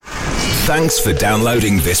Thanks for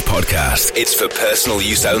downloading this podcast. It's for personal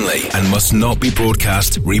use only and must not be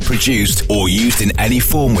broadcast, reproduced, or used in any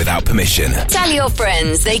form without permission. Tell your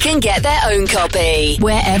friends they can get their own copy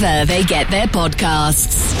wherever they get their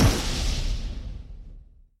podcasts.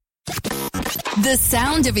 The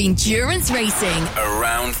sound of endurance racing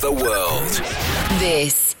Around the world.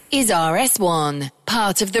 This is RS1,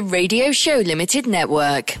 part of the Radio Show Limited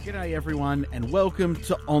network. G'day everyone and welcome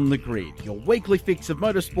to On The Grid, your weekly fix of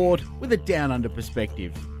motorsport with a down-under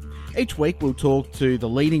perspective. Each week we'll talk to the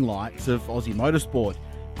leading lights of Aussie motorsport,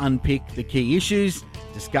 unpick the key issues,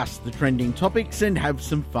 discuss the trending topics and have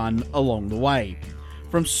some fun along the way.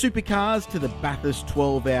 From supercars to the Bathurst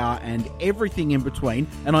 12-hour and everything in between,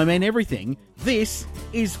 and I mean everything, this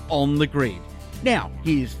is On The Grid. Now,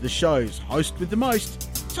 here's the show's host with the most,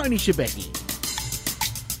 Tony Shebeki.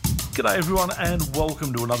 G'day everyone and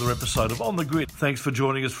welcome to another episode of On The Grid. Thanks for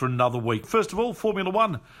joining us for another week. First of all, Formula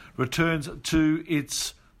One returns to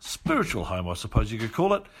its spiritual home, I suppose you could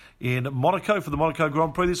call it, in Monaco for the Monaco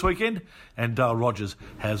Grand Prix this weekend, and Dale Rogers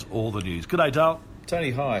has all the news. G'day Dale.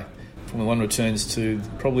 Tony, hi. Formula One returns to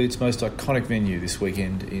probably its most iconic venue this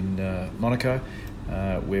weekend in Monaco,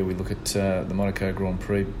 where we look at the Monaco Grand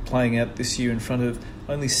Prix playing out this year in front of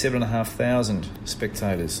only 7,500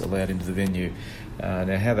 spectators allowed into the venue.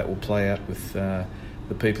 Now, how that will play out with the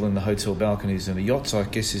people in the hotel balconies and the yachts, I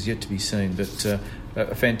guess, is yet to be seen. But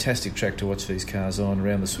a fantastic track to watch these cars on,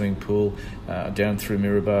 around the swimming pool, down through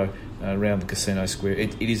Mirabeau, around the Casino Square.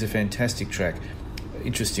 It is a fantastic track.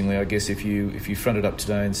 Interestingly, I guess if you fronted up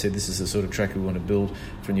today and said this is the sort of track we want to build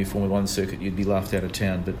for a new Formula One circuit, you'd be laughed out of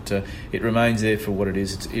town. But it remains there for what it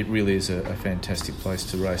is. It really is a fantastic place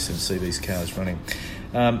to race and see these cars running.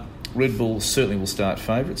 Red Bull certainly will start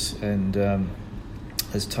favourites, and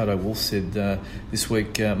as Toto Wolff said this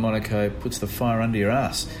week, Monaco puts the fire under your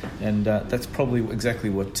ass, and that's probably exactly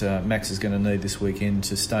what Max is going to need this weekend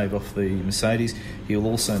to stave off the Mercedes. He'll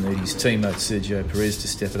also need his teammate Sergio Perez to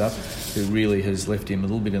step it up, who really has left him a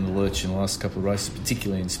little bit in the lurch in the last couple of races,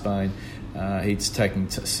 particularly in Spain. He's taking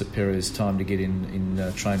Perez time to get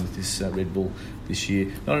in train with this Red Bull this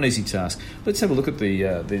year. Not an easy task. Let's have a look at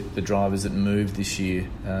the drivers that moved this year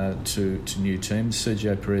to new teams.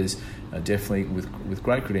 Sergio Perez definitely with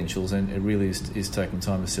great credentials, and it really is taking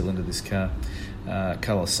time to settle into this car.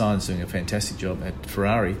 Carlos Sainz doing a fantastic job at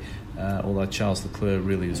Ferrari, although Charles Leclerc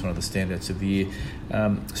really is one of the standouts of the year.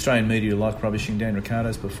 Australian media like rubbishing Dan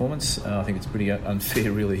Ricciardo's performance. I think it's pretty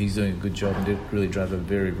unfair, really. He's doing a good job and really drove a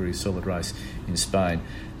very, very solid race in Spain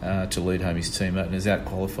to lead home his teammate, and has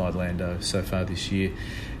out-qualified Lando so far this year.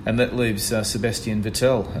 And that leaves Sebastian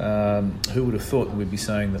Vettel. Who would have thought we'd be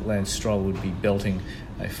saying that Lance Stroll would be belting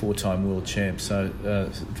a four-time world champ? So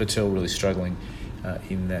Vettel really struggling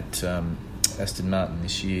in that Aston Martin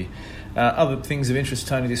this year. Other things of interest,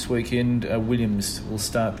 Tony, this weekend, Williams will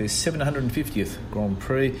start their 750th Grand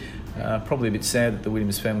Prix. Probably a bit sad that the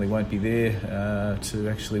Williams family won't be there to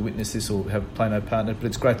actually witness this or play no partner, but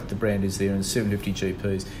it's great that the brand is there, and 750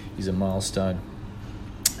 GPs is a milestone.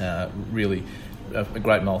 Really a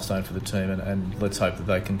great milestone for the team, and let's hope that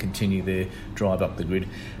they can continue their drive up the grid.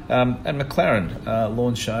 And McLaren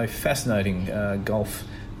launched a fascinating Golf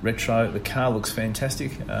retro. The car looks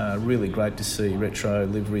fantastic. Really great to see retro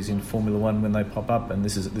liveries in Formula One when they pop up, and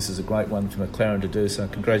this is a great one for McLaren to do. So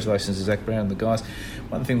congratulations to Zach Brown and the guys.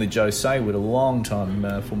 One thing that Joe Saywood, a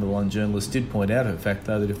long-time Formula One journalist, did point out, in fact,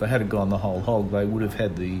 though, that if they had gone the whole hog, they would have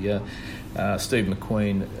had the Steve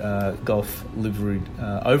McQueen Golf liveried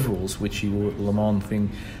overalls, which he wore at the Le Mans thing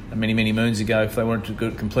many, many moons ago, if they weren't to do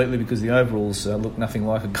it completely, because the overalls look nothing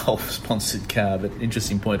like a Golf-sponsored car. But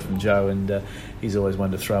interesting point from Joe, and he's always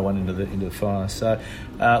one to throw one into the fire. So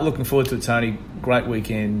looking forward to it, Tony. Great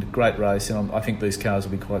weekend, great race, and I think these cars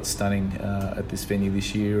will be quite stunning at this venue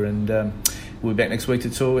this year. And we'll be back next week to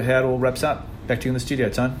talk how it all wraps up. Back to you in the studio,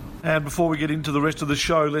 Tony. And before we get into the rest of the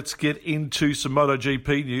show, let's get into some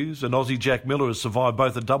MotoGP news. And Aussie Jack Miller has survived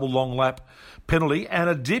both a double long lap penalty and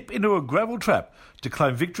a dip into a gravel trap to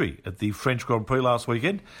claim victory at the French Grand Prix last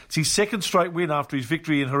weekend. It's his second straight win after his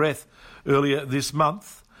victory in Jerez earlier this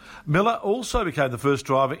month. Miller also became the first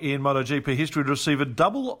driver in MotoGP history to receive a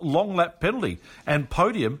double long lap penalty and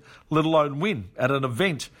podium, let alone win, at an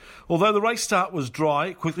event. Although the race start was dry,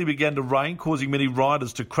 it quickly began to rain, causing many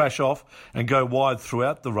riders to crash off and go wide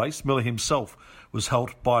throughout the race. Miller himself was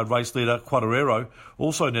helped by race leader Quartararo,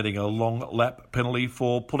 also netting a long lap penalty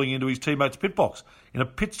for pulling into his teammate's pit box in a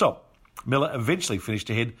pit stop. Miller eventually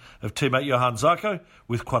finished ahead of teammate Johann Zarco,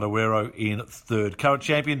 with Quartararo in third. Current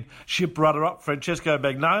championship runner-up Francesco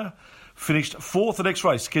Bagnaia finished fourth the next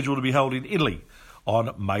race, scheduled to be held in Italy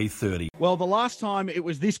on May 30. Well, the last time it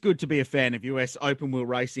was this good to be a fan of US open wheel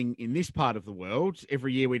racing in this part of the world,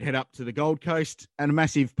 every year we'd head up to the Gold Coast and a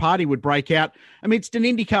massive party would break out amidst an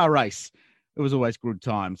IndyCar race. It was always good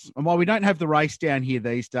times. And while we don't have the race down here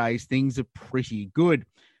these days, things are pretty good.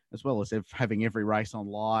 As well as having every race on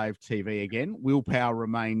live TV again, Willpower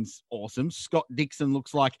remains awesome. Scott Dixon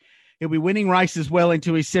looks like he'll be winning races well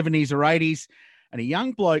into his 70s or 80s. And a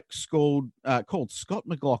young bloke called Scott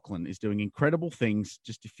McLaughlin is doing incredible things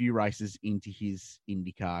just a few races into his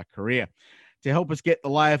IndyCar career. To help us get the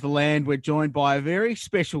lay of the land, we're joined by a very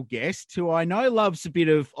special guest who I know loves a bit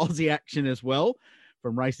of Aussie action as well,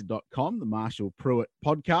 from Racer.com, the Marshall Pruitt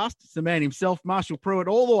podcast. It's the man himself, Marshall Pruitt,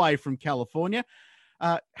 all the way from California.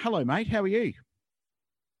 Hello, mate. How are you?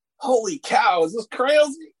 Holy cow, is this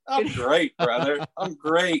crazy? I'm great, brother. I'm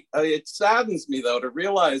great. It saddens me, though, to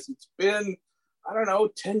realize it's been,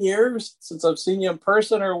 10 years since I've seen you in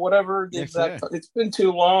person or whatever. Yes, it's been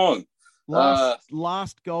too long.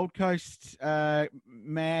 Last Gold Coast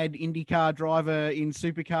mad IndyCar driver in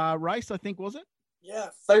supercar race, I think, was it? Yeah,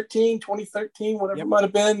 2013, whatever it might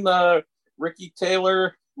have been. Ricky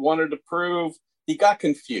Taylor wanted to prove. He got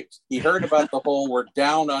confused. He heard about the whole we're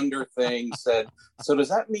down under thing, said, so does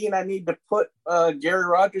that mean I need to put Gary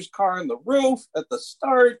Rogers' car on the roof at the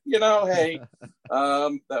start? Hey,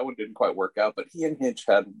 that one didn't quite work out, but he and Hinch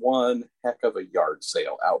had one heck of a yard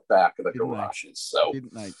sale out back of the garages.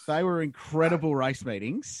 Didn't they? They were incredible race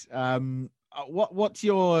meetings. What's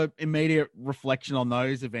your immediate reflection on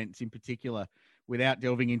those events in particular, without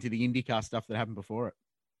delving into the IndyCar stuff that happened before it?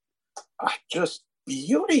 Just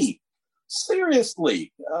beauty.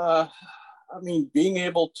 Seriously. Being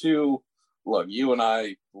able to, look, you and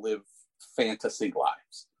I live fantasy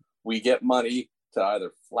lives. We get money to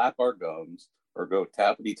either flap our gums or go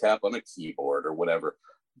tappity tap on a keyboard or whatever.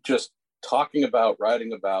 Just talking about,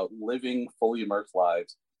 writing about, living fully immersed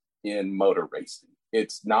lives in motor racing.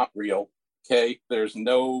 It's not real, okay? There's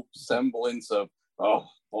no semblance of, oh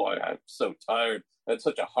boy, I'm so tired. I had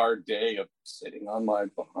such a hard day of sitting on my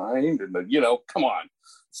behind and come on.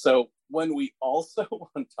 So when we also,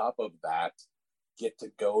 on top of that, get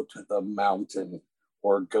to go to the mountain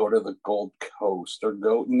or go to the Gold Coast or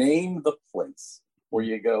go name the place where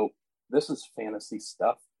you go, this is fantasy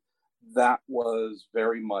stuff. That was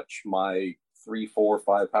very much my 3, 4,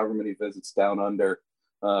 5, however many visits down under,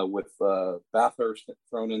 with Bathurst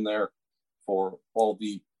thrown in there for all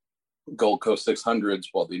the Gold Coast 600s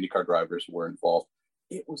while the IndyCar drivers were involved.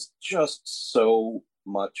 It was just so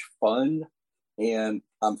much fun. And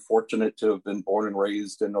I'm fortunate to have been born and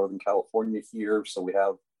raised in Northern California here. So we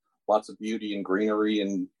have lots of beauty and greenery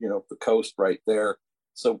and, the coast right there.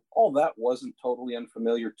 So all that wasn't totally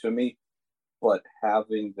unfamiliar to me. But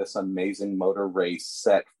having this amazing motor race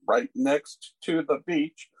set right next to the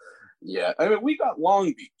beach. Yeah, we got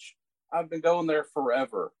Long Beach. I've been going there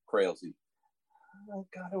forever, crazy. I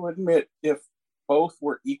got to admit, if both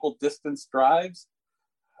were equal distance drives,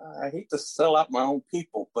 I hate to sell out my own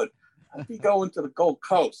people, but I'd be going to the Gold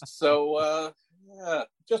Coast. So,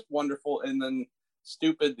 just wonderful. And then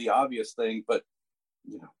stupid, the obvious thing, but,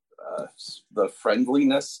 the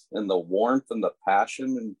friendliness and the warmth and the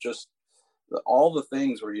passion and just all the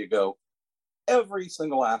things where you go, every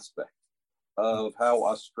single aspect of how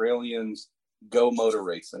Australians go motor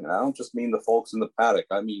racing. And I don't just mean the folks in the paddock.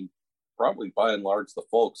 I mean, probably by and large, the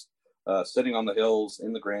folks sitting on the hills,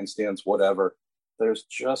 in the grandstands, whatever. There's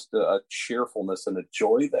just a cheerfulness and a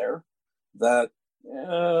joy there that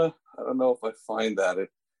I don't know if I find that at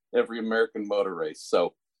every American motor race.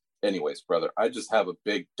 So anyways, brother, I just have a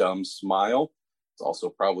big dumb smile. It's also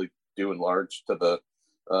probably due in large to the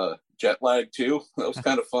jet lag too. That was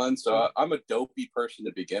kind of fun. So I'm a dopey person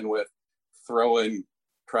to begin with, traveling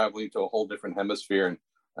to a whole different hemisphere. And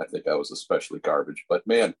I think I was especially garbage, but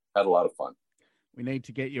man, had a lot of fun. We need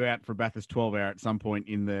to get you out for Bathurst 12 hour at some point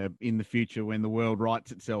in the future when the world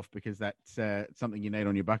rights itself, because that's something you need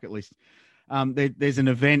on your bucket list. There's an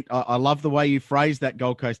event. I love the way you phrased that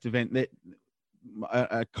Gold Coast event. That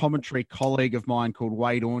a commentary colleague of mine called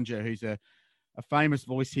Wade Ornger, who's a famous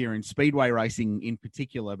voice here in speedway racing in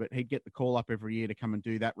particular, but he'd get the call up every year to come and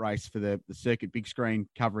do that race for the circuit big screen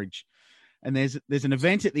coverage. And there's an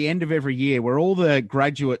event at the end of every year where all the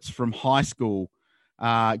graduates from high school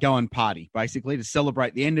go and party, basically, to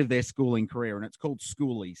celebrate the end of their schooling career. And it's called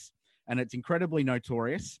Schoolies. And it's incredibly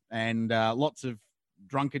notorious and lots of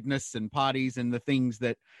drunkenness and parties and the things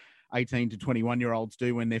that 18 to 21-year-olds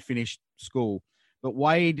do when they're finished school. But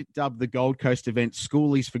Wade dubbed the Gold Coast event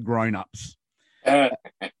Schoolies for Grown-Ups.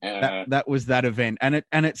 That was that event.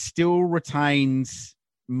 And it still retains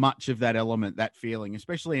much of that element, that feeling,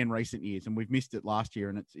 especially in recent years. And we've missed it last year,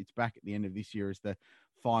 and it's back at the end of this year as the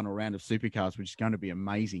final round of Supercars, which is going to be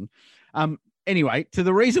amazing. Anyway, to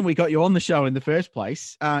the reason we got you on the show in the first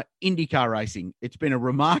place, IndyCar racing. It's been a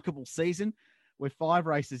remarkable season. We're 5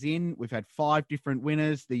 races in. We've had 5 different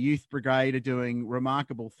winners. The Youth Brigade are doing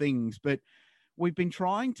remarkable things, but we've been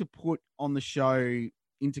trying to put on the show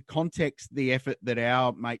into context the effort that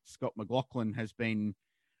our mate Scott McLaughlin has been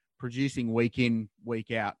producing week in,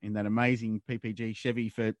 week out in that amazing PPG Chevy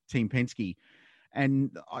for Team Penske.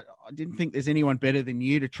 And I didn't think there's anyone better than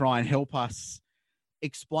you to try and help us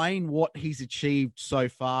explain what he's achieved so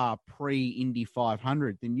far pre-Indy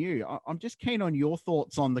 500 than you. I'm just keen on your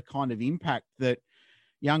thoughts on the kind of impact that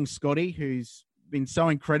young Scotty, who's been so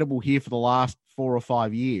incredible here for the last 4 or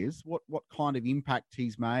 5 years, what kind of impact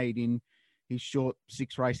he's made in his short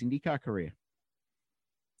 6-race IndyCar career.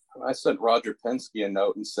 I sent Roger Penske a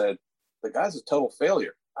note and said, the guy's a total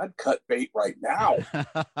failure. I'd cut bait right now.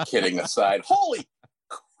 Kidding aside, holy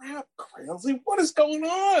crap, Crazy, what is going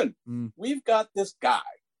on? We've got this guy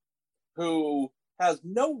who has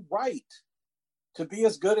no right to be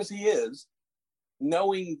as good as he is,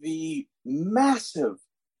 knowing the massive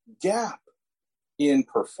gap in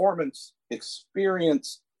performance,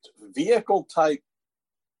 experience, vehicle type,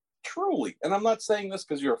 truly. And I'm not saying this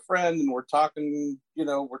because you're a friend and we're talking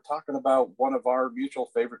about one of our mutual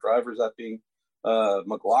favorite drivers, that being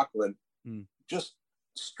McLaughlin. Just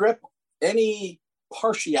strip any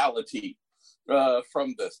partiality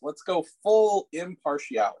from this. Let's go full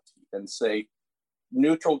impartiality and say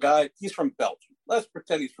neutral guy. He's from Belgium. Let's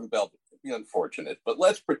pretend he's from Belgium. It'd be unfortunate, but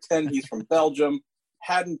let's pretend he's from Belgium.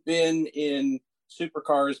 Hadn't been in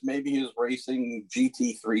supercars. Maybe he was racing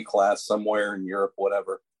GT3 class somewhere in Europe,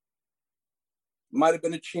 whatever. Might have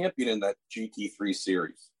been a champion in that GT3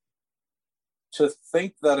 series. To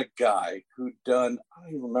think that a guy who'd done, I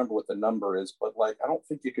don't even remember what the number is, but I don't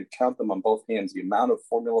think you could count them on both hands, the amount of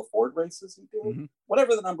Formula Ford races he did,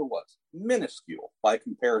 whatever the number was, minuscule by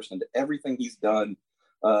comparison to everything he's done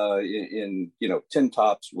in tin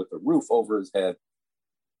tops with a roof over his head.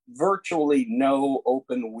 Virtually no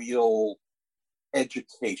open wheel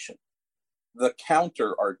education. The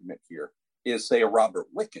counter argument here is, say, a Robert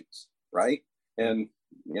Wickens, right? And,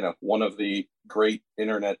 one of the great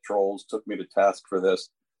internet trolls took me to task for this.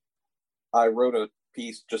 I wrote a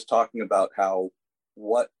piece just talking about how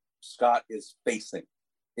what Scott is facing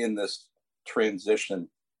in this transition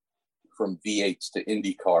from V8s to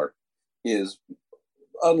IndyCar is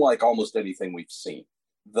unlike almost anything we've seen.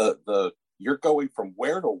 You're going from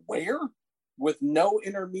where to where with no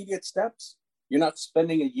intermediate steps. You're not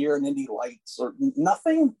spending a year in Indy Lights or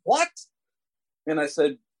nothing. What? And I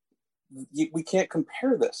said, we can't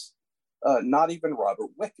compare this. Not even Robert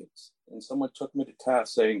Wickens. And someone took me to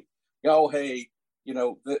task saying, oh, hey,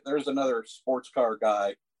 there's another sports car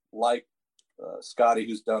guy like Scotty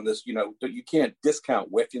who's done this. You can't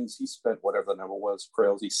discount Wickens. He spent whatever the number was,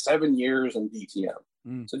 crazy, 7 years in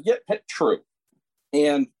DTM. So true.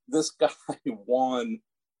 And this guy won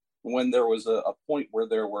when there was a point where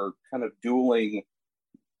there were kind of dueling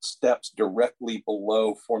steps directly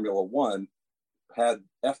below Formula One. Had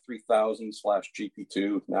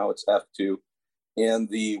F3000/GP2, now it's F2, and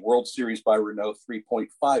the World Series by Renault 3.5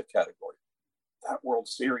 category. That World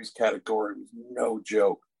Series category was no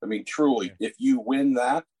joke. I mean, truly, if you win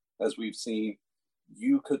that, as we've seen,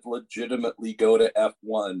 you could legitimately go to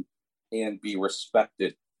F1 and be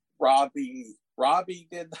respected. Robbie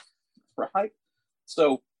did that, right?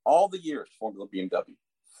 So all the years, Formula BMW,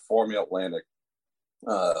 Formula Atlantic,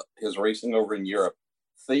 his racing over in Europe,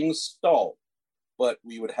 things stalled. But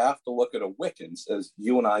we would have to look at a Wickens, as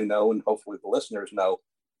you and I know, and hopefully the listeners know,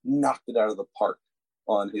 knocked it out of the park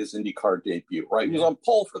on his IndyCar debut, right? He was on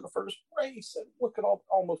pole for the first race, and look at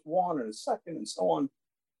almost won in a second, and so on.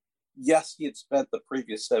 Yes, he had spent the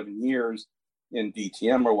previous 7 years in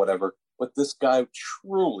DTM or whatever, but this guy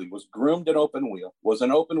truly was groomed in open wheel, was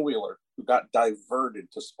an open wheeler who got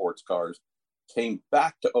diverted to sports cars, came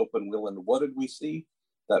back to open wheel, and what did we see?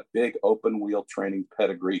 That big open wheel training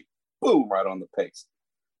pedigree. Boom, right on the pace.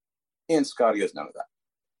 And Scotty has none of that.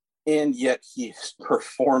 And yet he is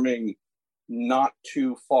performing not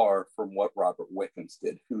too far from what Robert Wickens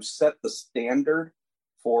did, who set the standard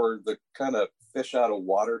for the kind of fish out of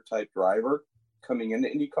water type driver coming into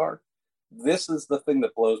IndyCar. This is the thing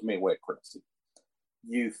that blows me away, Christy.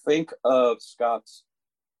 You think of Scott's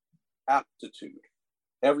aptitude,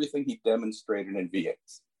 everything he demonstrated in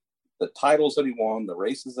V8s. The titles that he won, the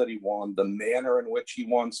races that he won, the manner in which he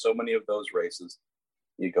won so many of those races.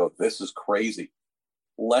 You go, this is crazy.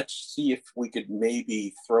 Let's see if we could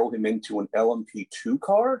maybe throw him into an LMP2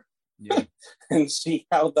 car and see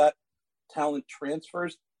how that talent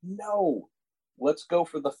transfers? No. Let's go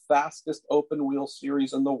for the fastest open wheel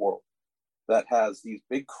series in the world that has these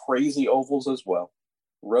big, crazy ovals as well.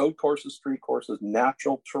 Road courses, street courses,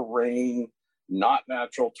 natural terrain, not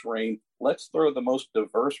natural terrain. Let's throw the most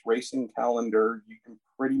diverse racing calendar you can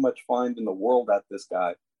pretty much find in the world at this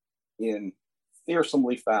guy in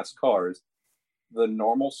fearsomely fast cars. The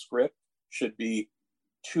normal script should be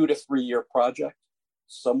 2 to 3 year project,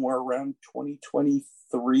 somewhere around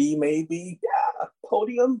 2023, maybe. Yeah,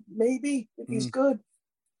 podium, maybe, if he's good.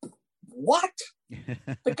 What?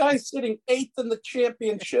 The guy's sitting 8th in the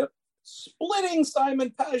championship, splitting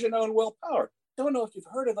Simon Pagenaud and Will Power. Don't know if you've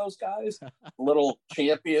heard of those guys. Little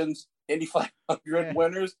champions, Indy 500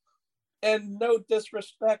 winners. And no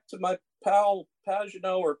disrespect to my pal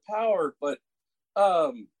Pagenaud or Power, but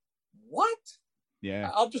what?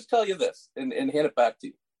 Yeah. I'll just tell you this and hand it back to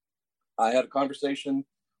you. I had a conversation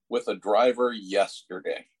with a driver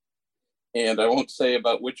yesterday, and I won't say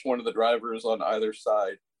about which one of the drivers on either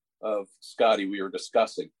side of Scotty we were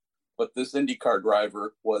discussing, but this IndyCar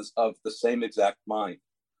driver was of the same exact mind.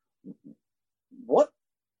 What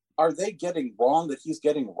are they getting wrong that he's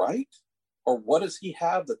getting right? Or what does he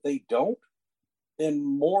have that they don't? And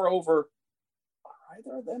moreover, are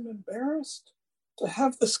either of them embarrassed to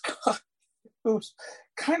have this guy who's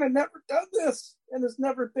kind of never done this and has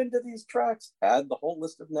never been to these tracks? Add the whole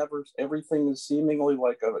list of nevers. Everything is seemingly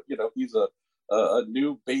like he's a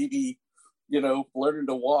new baby, learning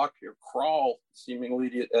to walk or crawl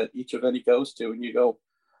seemingly at each event he goes to. And you go,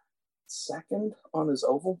 second on his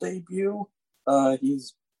oval debut.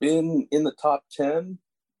 He's been in the top 10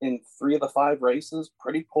 in 3 of the 5 races,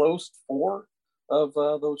 pretty close 4 of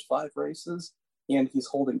those 5 races. And he's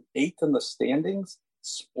holding 8th in the standings,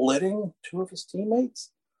 splitting 2 of his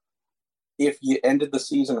teammates. If you ended the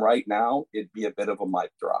season right now, it'd be a bit of a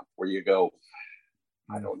mic drop where you go,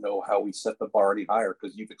 I don't know how we set the bar any higher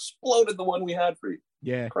because you've exploded the one we had for you.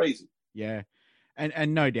 Yeah. Crazy. Yeah.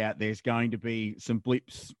 And no doubt there's going to be some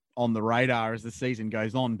blips on the radar as the season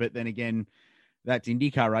goes on. But then again, that's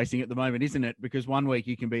IndyCar racing at the moment, isn't it? Because one week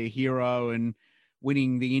you can be a hero and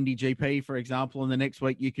winning the Indy GP, for example, and the next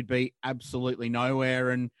week you could be absolutely nowhere.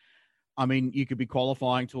 And I mean, you could be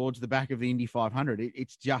qualifying towards the back of the Indy 500.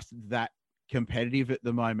 It's just that competitive at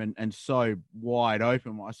the moment and so wide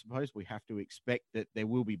open. I suppose we have to expect that there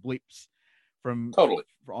will be blips from totally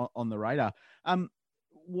on the radar.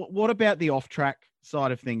 What about the off-track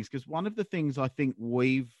side of things? Because one of the things I think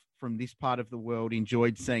we've, from this part of the world,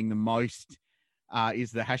 enjoyed seeing the most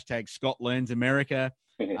is the hashtag Scott Learns America.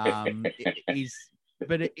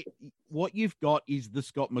 What you've got is the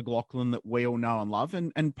Scott McLaughlin that we all know and love.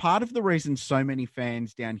 And part of the reason so many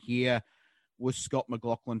fans down here were Scott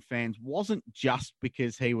McLaughlin fans wasn't just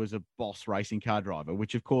because he was a boss racing car driver,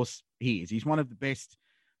 which of course he is. He's one of the best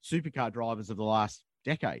supercar drivers of the last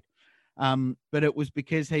decade. But it was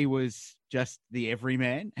because he was just the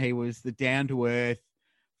everyman. He was the down-to-earth,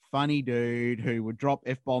 funny dude who would drop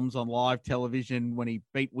F-bombs on live television when he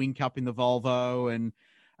beat Whincup in the Volvo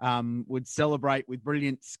and would celebrate with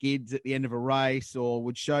brilliant skids at the end of a race, or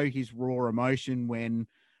would show his raw emotion when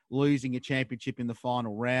losing a championship in the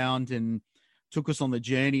final round, and took us on the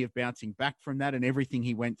journey of bouncing back from that and everything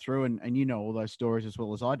he went through. And you know all those stories as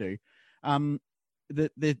well as I do.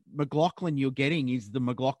 The McLaughlin you're getting is the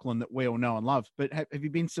McLaughlin that we all know and love. But have you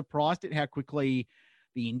been surprised at how quickly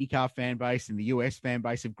the IndyCar fan base and the US fan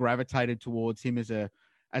base have gravitated towards him as a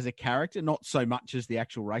character, not so much as the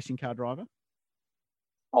actual racing car driver?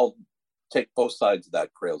 I'll take both sides of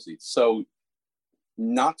that, Crailsy. So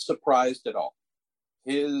not surprised at all.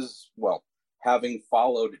 Having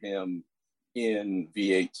followed him in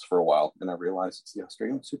V8s for a while, and I realize it's the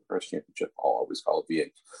Australian Supercross Championship, I'll always call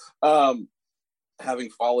it V8. Having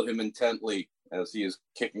followed him intently as he is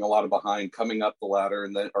kicking a lot of behind, coming up the ladder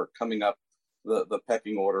or coming up the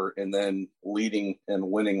pecking order and then leading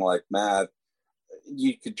and winning like mad,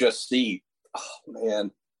 you could just see, oh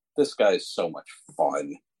man, this guy is so much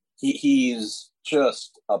fun. He's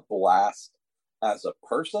just a blast as a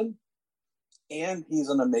person, and he's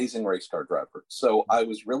an amazing race car driver. So I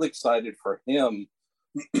was really excited for him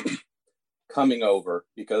coming over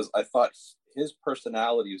because I thought his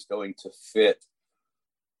personality is going to fit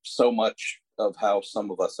so much of how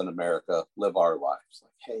some of us in America live our lives.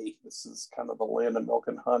 Like, hey, this is kind of the land of milk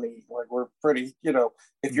and honey. Like, we're pretty,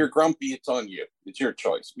 if you're grumpy, it's on you. It's your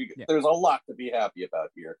choice. There's a lot to be happy about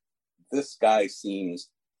here. This guy seems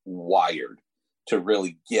wired to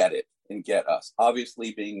really get it and get us.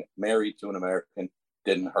 Obviously, being married to an American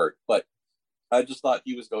didn't hurt, but I just thought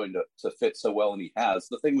he was going to fit so well, and he has.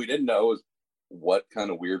 The thing we didn't know is what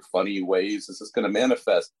kind of weird, funny ways is this going to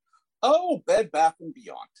manifest. Oh, Bed Bath &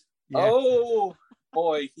 Beyond. Yeah. Oh,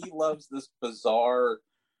 boy, he loves this bizarre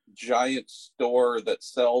giant store that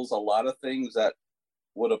sells a lot of things that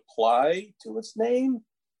would apply to its name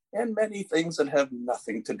and many things that have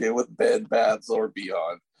nothing to do with Bed Baths or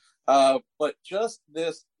Beyond. But just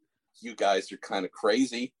this, you guys are kind of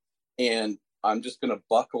crazy, and I'm just going to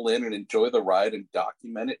buckle in and enjoy the ride and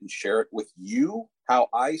document it and share it with you, how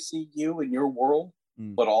I see you in your world,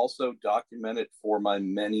 but also document it for my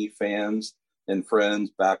many fans and friends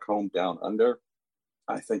back home down under.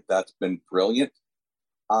 I think that's been brilliant.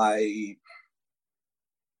 I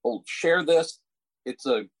will share this. It's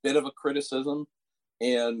a bit of a criticism,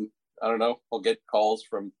 and I don't know, I'll get calls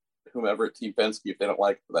from whomever at Team Penske if they don't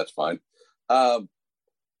like it, but that's fine.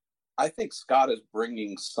 I think Scott is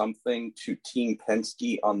bringing something to Team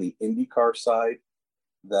Penske on the IndyCar side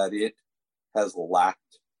that it has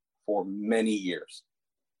lacked for many years,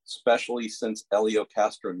 especially since Helio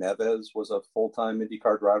Castroneves was a full-time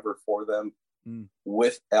IndyCar driver for them.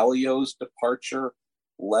 With Helio's departure,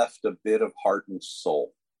 left a bit of heart and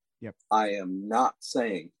soul. Yep. I am not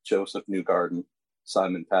saying Joseph Newgarden,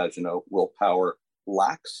 Simon Pagenaud, Will Power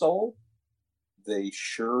lack soul. They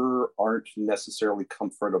sure aren't necessarily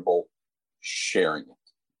comfortable sharing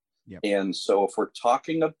it. Yep. And so if we're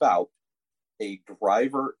talking about a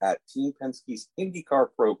driver at Team Penske's IndyCar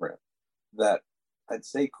program that I'd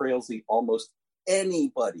say, Crailsy, almost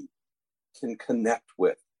anybody can connect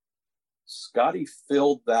with, Scotty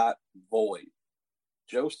filled that void.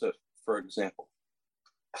 Joseph, for example,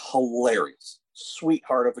 hilarious,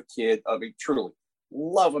 sweetheart of a kid. I mean, truly,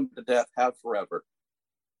 love him to death, have forever.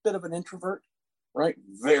 Bit of an introvert, right?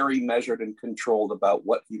 Very measured and controlled about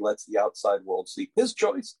what he lets the outside world see. His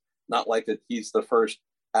choice, not like that he's the first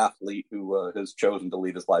athlete who has chosen to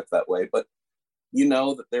lead his life that way, but you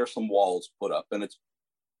know that there's some walls put up and it's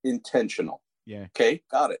intentional. Yeah. Okay,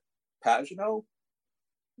 got it. Pagenaud,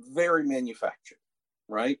 very manufactured,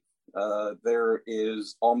 right? There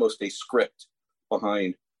is almost a script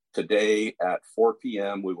behind today at 4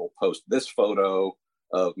 p.m. We will post this photo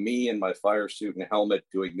of me in my fire suit and helmet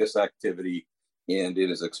doing this activity, and it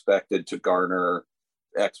is expected to garner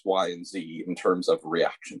X, Y, and Z in terms of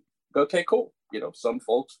reaction. Okay, cool. You know, some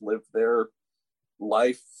folks live their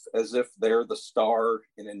life as if they're the star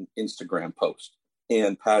in an Instagram post,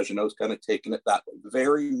 and Pagenaud's kind of taken it that way.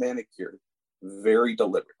 Very manicured, very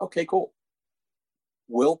deliberate. Okay, cool.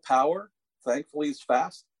 Will Power, thankfully, is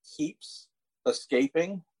fast, keeps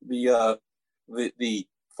escaping the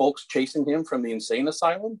folks chasing him from the insane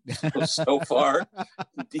asylum. So far,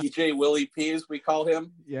 DJ Willie P, as we call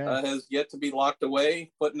him, has yet to be locked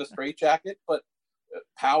away, put in a straitjacket. But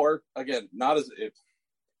Power, again, not as if.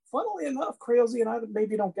 Funnily enough, Crailsy and I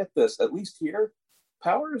maybe don't get this. At least here,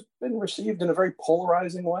 Power has been received in a very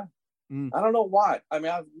polarizing way. I don't know why. I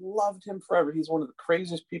mean, I've loved him forever. He's one of the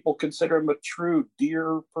craziest people. Consider him a true,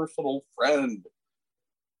 dear, personal friend.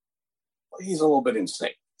 He's a little bit insane.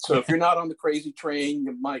 So if you're not on the crazy train,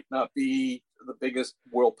 you might not be the biggest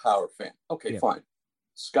Will Power fan. Okay, fine.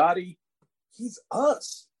 Scotty, he's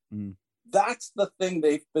us. That's the thing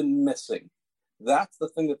they've been missing. That's the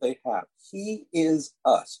thing that they have. He is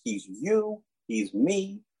us. He's you. He's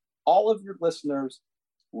me. All of your listeners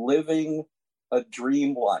living a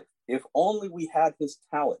dream life. If only we had his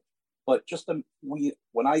talent. But just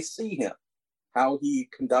when I see him, how he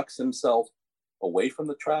conducts himself away from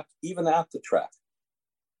the track, even at the track,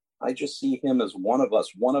 I just see him as one of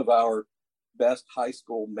us, one of our best high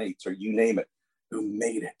school mates, or you name it, who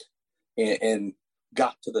made it and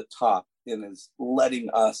got to the top and is letting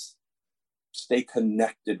us stay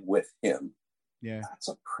connected with him. Yeah. That's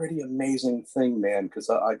a pretty amazing thing, man, because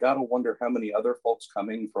I got to wonder how many other folks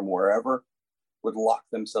coming from wherever would lock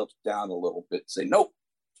themselves down a little bit, say, nope,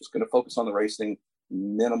 just going to focus on the racing,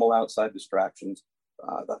 minimal outside distractions.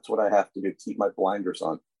 That's what I have to do, keep my blinders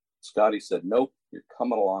on. Scotty said, nope, you're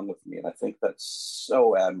coming along with me. And I think that's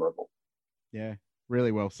so admirable. Yeah,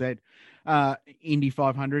 really well said. Indy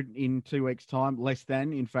 500 in 2 weeks' time, less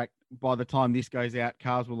than. In fact, by the time this goes out,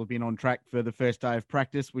 cars will have been on track for the first day of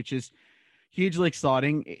practice, which is hugely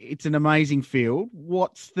exciting. It's an amazing field.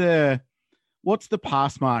 What's the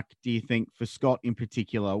pass mark, do you think, for Scott in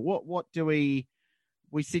particular? What do we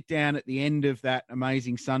sit down at the end of that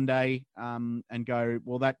amazing Sunday and go,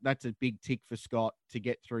 well, that's a big tick for Scott to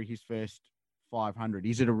get through his first 500?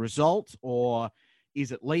 Is it a result, or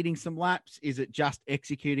is it leading some laps? Is it just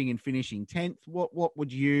executing and finishing 10th? What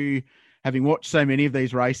would you, having watched so many of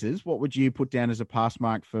these races, what would you put down as a pass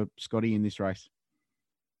mark for Scotty in this race?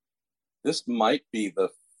 This might be the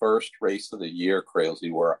first race of the year,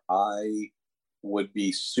 Crailsy, where I would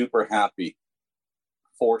be super happy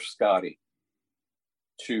for Scotty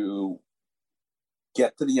to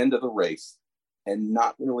get to the end of the race and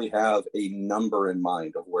not really have a number in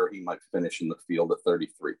mind of where he might finish in the field at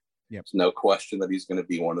 33. Yep. There's no question that he's going to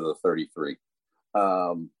be one of the 33.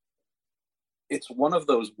 It's one of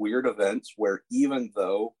those weird events where even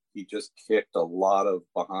though he just kicked a lot of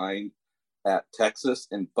behind at Texas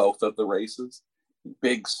in both of the races,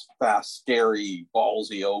 big, fast, scary,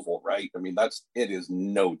 ballsy oval, right? I mean, it is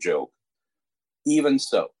no joke. Even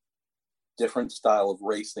so, different style of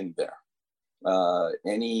racing there.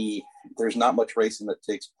 There's not much racing that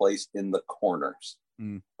takes place in the corners.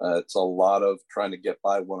 It's a lot of trying to get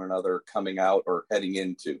by one another coming out or heading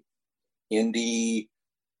into. Indy,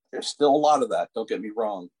 there's still a lot of that, don't get me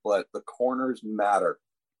wrong, but the corners matter.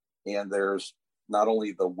 And there's not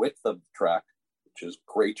only the width of the track, which is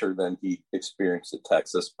greater than he experienced at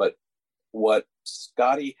Texas, but what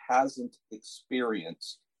Scotty hasn't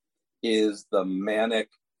experienced is the manic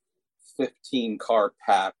 15-car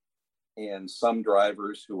pack and some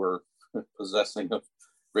drivers who are possessing of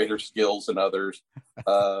greater skills than others,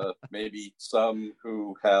 maybe some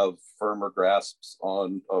who have firmer grasps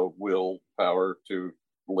on willpower to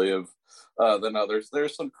live than others.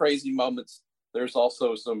 There's some crazy moments. There's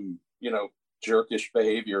also some, jerkish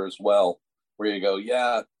behavior as well, where you go,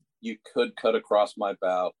 yeah, you could cut across my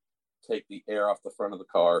bow, take the air off the front of the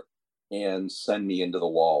car, and send me into the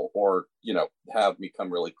wall, or, have me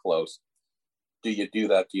come really close. Do you do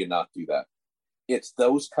that? Do you not do that? It's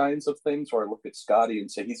those kinds of things where I look at Scotty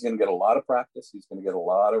and say he's going to get a lot of practice. He's going to get a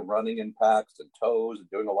lot of running in packs and toes and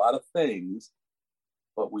doing a lot of things.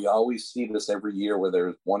 But we always see this every year where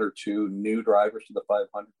there's one or two new drivers to the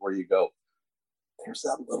 500 where you go, there's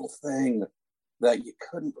that little thing that you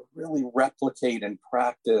couldn't really replicate in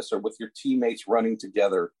practice or with your teammates running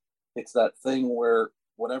together. It's that thing where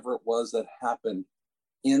whatever it was that happened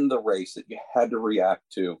in the race that you had to react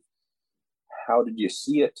to, how did you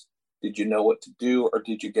see it? Did you know what to do? Or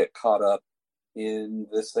did you get caught up in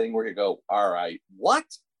this thing where you go, all right, what?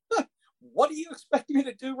 What do you expect me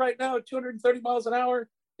to do right now at 230 miles an hour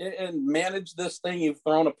and manage this thing you've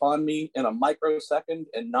thrown upon me in a microsecond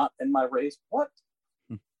and not in my race? What?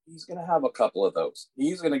 He's going to have a couple of those.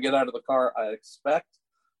 He's going to get out of the car, I expect,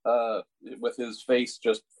 with his face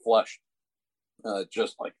just flushed.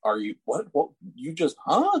 Just like, are you, what, you just,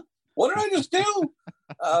 huh? What did I just do?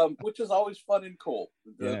 Which is always fun and cool.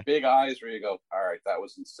 The big eyes where you go, all right, that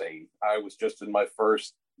was insane. I was just in my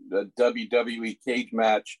first WWE cage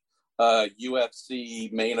match,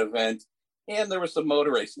 UFC main event, and there was some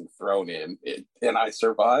motor racing thrown in, and I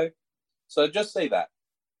survived. So just say that.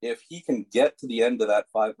 If he can get to the end of that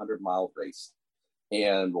 500-mile race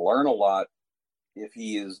and learn a lot, if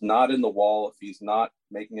he is not in the wall, if he's not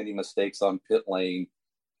making any mistakes on pit lane,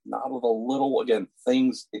 not with a little, again,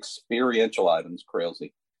 things, experiential items,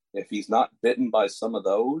 crazy. If he's not bitten by some of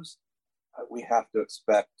those, we have to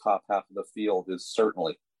expect top half of the field is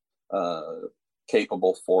certainly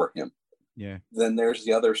capable for him. Yeah. Then there's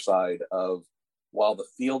the other side of, while the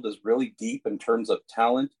field is really deep in terms of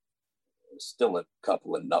talent, there's still a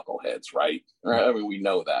couple of knuckleheads, right? I mean, we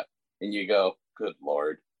know that. And you go, good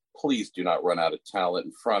Lord, please do not run out of talent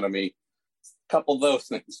in front of me. A couple of those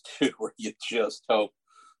things, too, where you just hope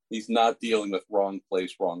he's not dealing with wrong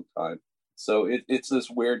place, wrong time. So it's this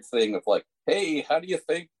weird thing of like, hey, how do you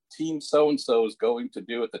think team so-and-so is going to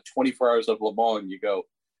do at the 24 Hours of Le Mans? And you go,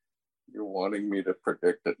 you're wanting me to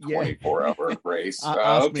predict a 24-hour race.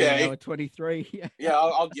 Okay. Me 23. Yeah,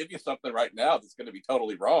 I'll give you something right now that's going to be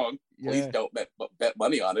totally wrong. Please don't bet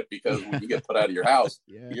money on it, because when you get put out of your house,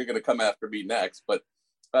 you're going to come after me next. But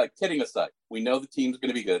kidding aside, we know the team's going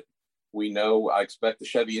to be good. We know I expect the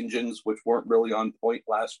Chevy engines, which weren't really on point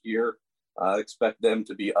last year, I expect them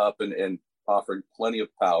to be up and offering plenty of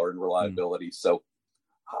power and reliability. So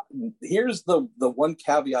here's the one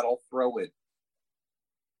caveat I'll throw in.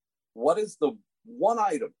 What is the one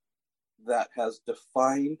item that has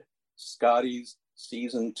defined Scotty's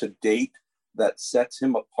season to date that sets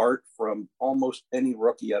him apart from almost any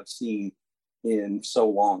rookie I've seen in so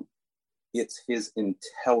long? It's his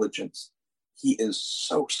intelligence. He is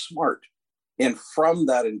so smart. And from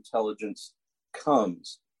that intelligence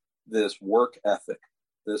comes this work ethic,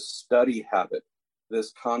 this study habit,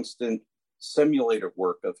 this constant simulator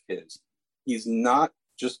work of his. He's not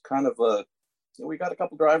just kind of we got a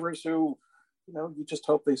couple drivers who, you just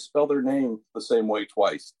hope they spell their name the same way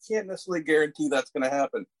twice. Can't necessarily guarantee that's going to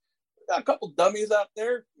happen. We got a couple dummies out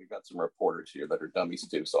there. We've got some reporters here that are dummies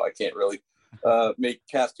too, so I can't really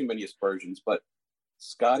cast too many aspersions. But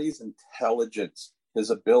Scotty's intelligence, his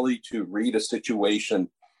ability to read a situation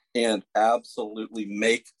and absolutely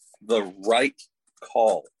make the right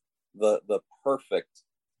call, the perfect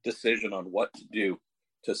decision on what to do,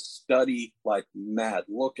 to study like mad,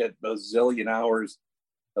 look at a bazillion hours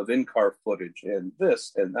of in-car footage and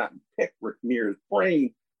this and that, and pick Rick Mears'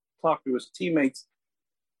 brain, talk to his teammates.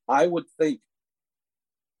 I would think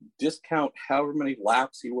discount however many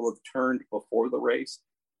laps he will have turned before the race.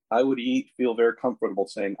 I would feel very comfortable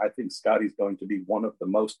saying I think Scotty's going to be one of the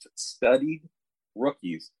most studied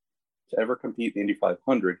rookies to ever compete in the Indy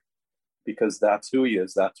 500, because that's who he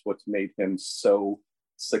is. That's what's made him so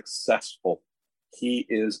successful. He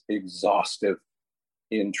is exhaustive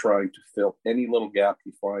in trying to fill any little gap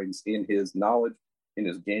he finds in his knowledge, in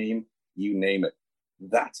his game, you name it.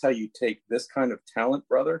 That's how you take this kind of talent,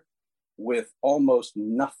 brother, with almost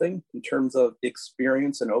nothing in terms of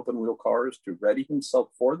experience in open wheel cars to ready himself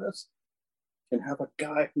for this, and have a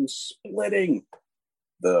guy who's splitting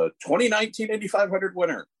the 2019 Indy 500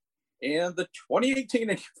 winner and the 2018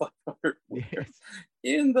 Indy 500 winner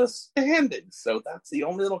in the standings. So that's the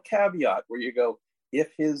only little caveat where you go, if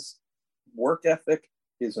his work ethic,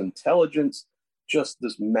 his intelligence, just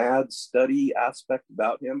this mad study aspect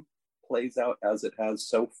about him plays out as it has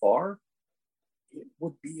so far, it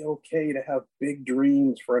would be okay to have big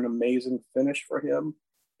dreams for an amazing finish for him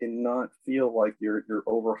and not feel like you're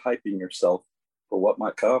overhyping yourself for what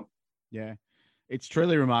might come. Yeah, it's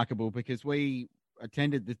truly remarkable, because we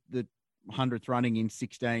attended the 100th running in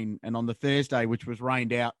 16, and on the Thursday, which was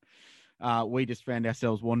rained out, we just found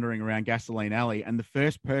ourselves wandering around Gasoline Alley, and the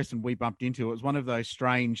first person we bumped into, it was one of those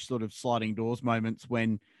strange sort of sliding doors moments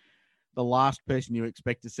when the last person you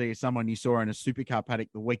expect to see is someone you saw in a supercar paddock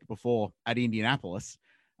the week before at Indianapolis.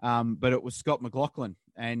 But it was Scott McLaughlin,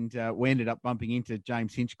 and we ended up bumping into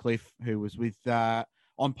James Hinchcliffe, who was with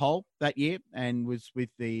on pole that year and was with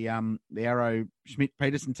the Arrow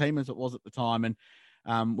Schmidt-Peterson team, as it was at the time.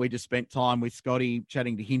 And we just spent time with Scotty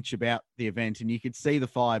chatting to Hinch about the event, and you could see the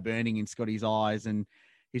fire burning in Scotty's eyes and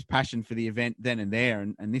his passion for the event then and there.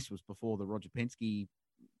 And this was before the Roger Penske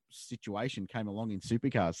situation came along in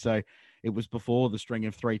supercars. So it was before the string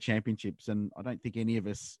of 3 championships. And I don't think any of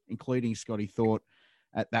us, including Scotty, thought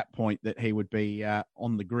at that point that he would be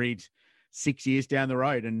on the grid 6 years down the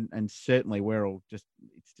road. And certainly we're all just,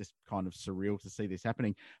 it's just kind of surreal to see this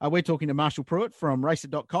happening. We're talking to Marshall Pruitt from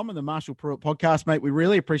Racer.com and the Marshall Pruitt podcast, mate. We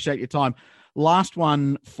really appreciate your time. Last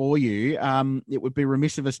one for you. It would be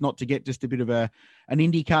remiss of us not to get just a bit of an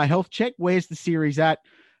IndyCar health check. Where's the series at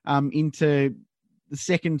into the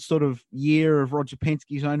second sort of year of Roger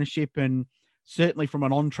Penske's ownership? And certainly from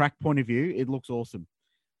an on-track point of view, it looks awesome.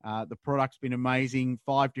 The product's been amazing.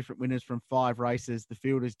 5 different winners from 5 races. The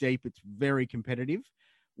field is deep. It's very competitive.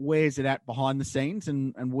 Where's it at behind the scenes,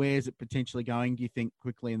 and where's it potentially going, do you think,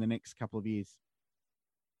 quickly in the next couple of years?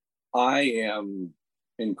 I am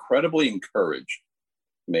incredibly encouraged,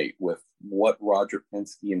 mate, with what Roger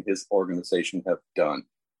Penske and his organization have done.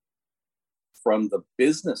 From the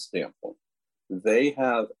business standpoint, they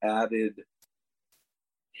have added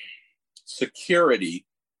security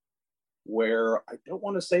where I don't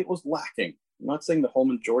want to say it was lacking. I'm not saying the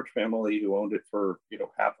Holman George family, who owned it for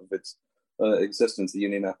half of its existence, the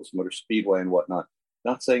Indianapolis Motor Speedway and whatnot,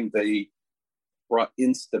 not saying they brought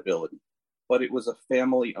instability, but it was a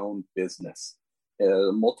family-owned business,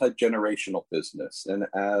 a multi-generational business. And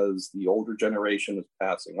as the older generation is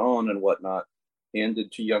passing on and whatnot,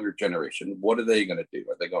 handed to younger generation, what are they going to do?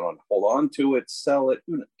 Are they going to hold on to it, sell it?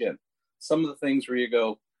 Again, some of the things where you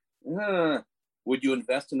go, would you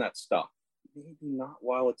invest in that stock? Maybe not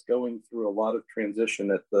while it's going through a lot of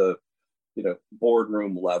transition at the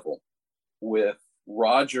boardroom level. With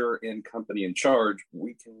Roger and company in charge,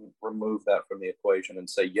 we can remove that from the equation and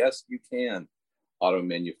say, yes, you can auto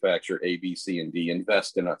manufacture A, B, C, and D.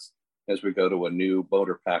 Invest in us as we go to a new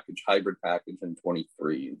motor package, hybrid package in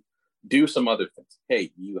 23. Do some other things.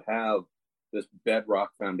 Hey, you have this bedrock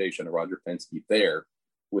foundation of Roger Penske there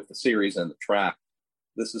with the series and the track.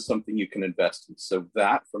 This is something you can invest in. So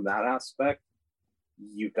that, from that aspect,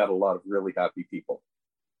 you've got a lot of really happy people.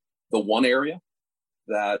 The one area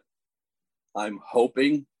that I'm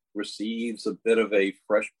hoping receives a bit of a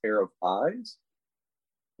fresh pair of eyes,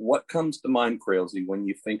 what comes to mind, Crailsy, when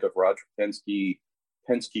you think of Roger Penske,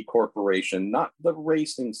 Penske Corporation, not the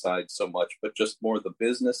racing side so much, but just more the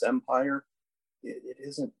business empire? It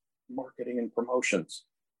isn't marketing and promotions,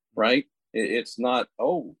 right? It's not,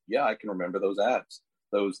 oh, yeah, I can remember those ads.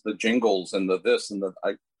 The jingles and the this and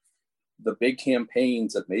the big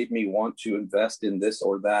campaigns that made me want to invest in this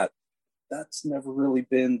or that. That's never really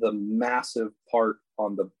been the massive part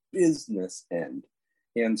on the business end.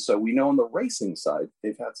 And so we know on the racing side,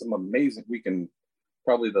 they've had some amazing, we can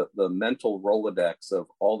probably the mental Rolodex of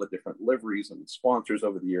all the different liveries and sponsors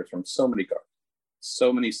over the years from so many cars,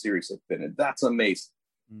 so many series have been in. That's amazing.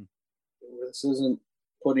 This isn't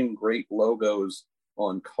putting great logos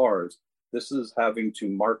on cars. This is having to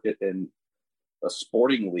market in a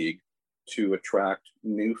sporting league to attract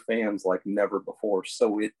new fans like never before.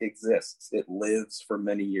 So it exists. It lives for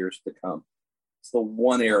many years to come. It's the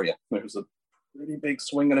one area. There's a pretty big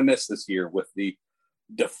swing and a miss this year with the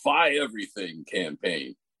Defy Everything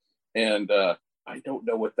campaign. And I don't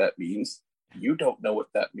know what that means. You don't know what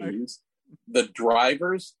that means. The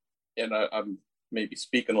drivers, and I'm maybe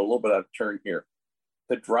speaking a little bit out of turn here,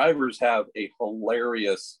 the drivers have a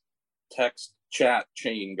hilarious text chat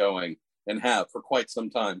chain going, and have for quite some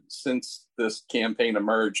time. Since this campaign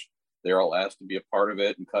emerged, they're all asked to be a part of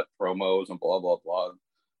it and cut promos and blah, blah, blah.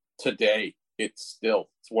 Today, it's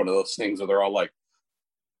one of those things where they're all like,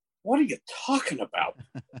 what are you talking about?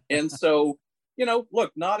 And so,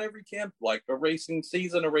 look, not every camp, like a racing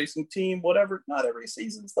season, a racing team, whatever, not every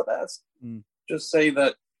season's the best. Just say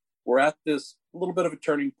that we're at this little bit of a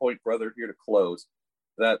turning point, brother, here to close,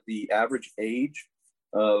 that the average age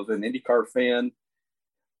of an IndyCar fan,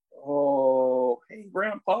 oh, hey,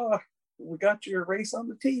 Grandpa, we got your race on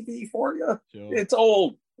the TV for you. Sure. It's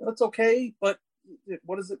old. That's okay, but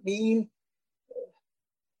what does it mean?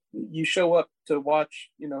 You show up to watch,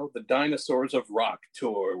 the Dinosaurs of Rock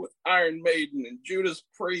tour with Iron Maiden and Judas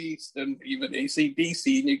Priest and even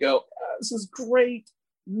AC/DC, and you go, this is great.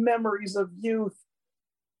 Memories of youth.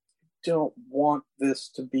 Don't want this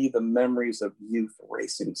to be the Memories of Youth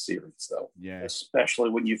racing series, though. Yeah. Especially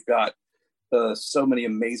when you've got so many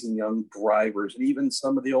amazing young drivers, and even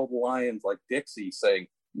some of the old Lions like Dixie saying,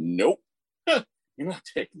 nope, you're not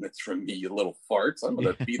taking this from me, you little farts. I'm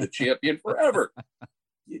going to be the champion forever.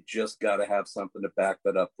 You just got to have something to back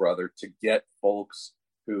that up, brother, to get folks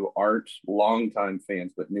who aren't longtime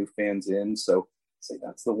fans, but new fans in. So say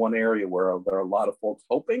that's the one area where there are a lot of folks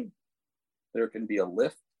hoping there can be a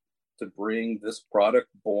lift to bring this product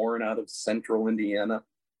born out of central Indiana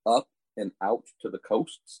up and out to the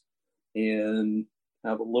coasts and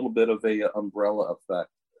have a little bit of a umbrella effect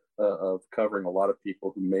of covering a lot of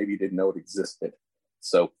people who maybe didn't know it existed.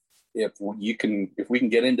 So if we can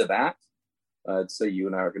get into that, I'd say you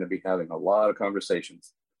and I are going to be having a lot of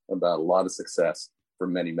conversations about a lot of success for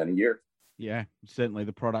many, many years. Yeah, certainly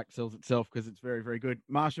the product sells itself because it's very, very good.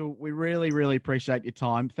 Marshall, we really, really appreciate your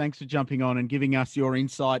time. Thanks for jumping on and giving us your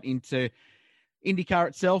insight into IndyCar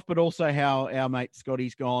itself, but also how our mate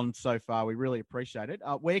Scotty's gone so far. We really appreciate it.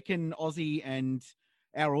 Where can Aussie and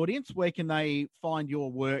our audience, where can they find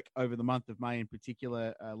your work over the month of May in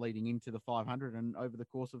particular, leading into the 500 and over the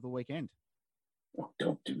course of the weekend? Oh,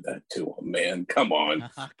 don't do that to him, man. Come on.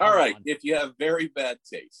 All right. If you have very bad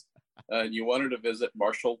taste and you wanted to visit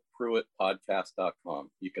MarshallPruittPodcast.com,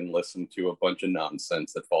 you can listen to a bunch of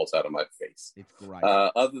nonsense that falls out of my face. It's great.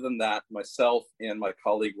 Other than that, myself and my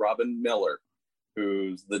colleague Robin Miller,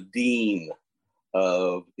 who's the dean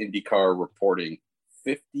of IndyCar reporting,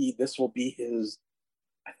 this will be his,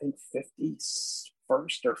 I think,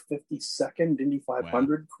 51st or 52nd Indy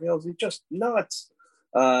 500. Wow. Crazy, just nuts.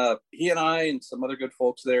 He and I and some other good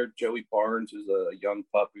folks there, Joey Barnes, who's a young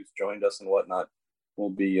pup who's joined us and whatnot, will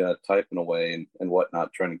be typing away and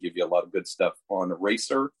whatnot, trying to give you a lot of good stuff on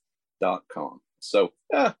racer.com. So,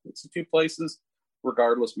 it's the two places.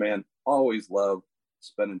 Regardless, man, always love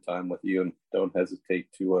spending time with you, and don't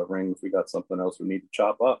hesitate to ring if we got something else we need to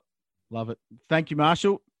chop up. Love it. Thank you,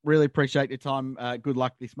 Marshall. Really appreciate your time. Good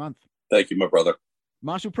luck this month. Thank you, my brother.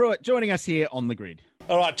 Marshall Pruitt joining us here on The Grid.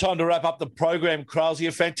 All right, time to wrap up the program, Kralsey.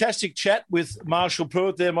 A fantastic chat with Marshall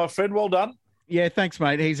Pruitt there, my friend. Well done. Yeah, thanks,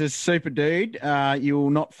 mate. He's a super dude. You will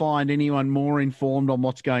not find anyone more informed on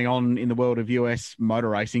what's going on in the world of US motor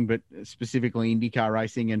racing, but specifically IndyCar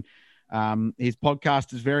racing. And his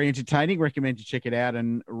podcast is very entertaining. Recommend you check it out.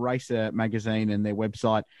 And Racer Magazine and their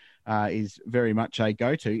website is very much a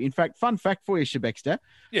go-to. In fact, fun fact for you, Shebexter.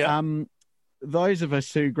 Yeah. Those of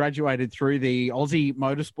us who graduated through the Aussie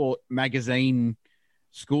Motorsport Magazine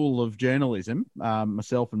School of Journalism,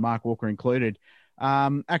 myself and Mark Walker included,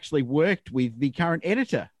 actually worked with the current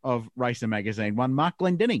editor of Racer Magazine, one Mark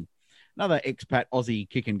Glendinning, another expat Aussie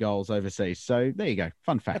kicking goals overseas. So there you go.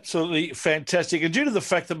 Fun fact. Absolutely fantastic. And due to the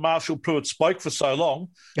fact that Marshall Pruitt spoke for so long,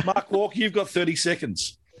 Mark Walker, you've got 30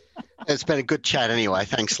 seconds. It's been a good chat anyway.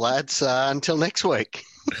 Thanks, lads. Until next week.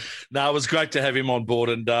 No, it was great to have him on board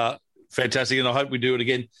and fantastic. And I hope we do it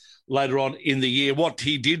again later on in the year. What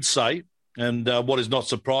he did say, and what is not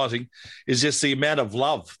surprising, is just the amount of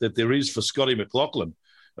love that there is for Scotty McLaughlin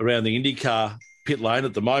around the IndyCar pit lane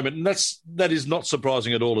at the moment. And that is not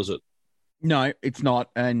surprising at all, is it? No, it's not.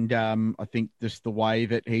 And I think just the way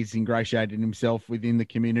that he's ingratiated himself within the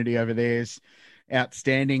community over there is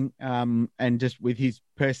outstanding. And just with his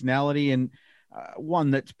personality and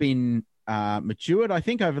one that's been matured, I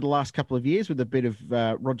think, over the last couple of years with a bit of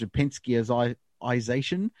Roger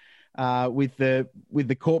Penskeization with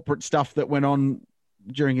the corporate stuff that went on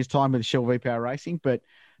during his time with Shell V-Power Racing. But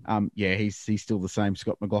he's still the same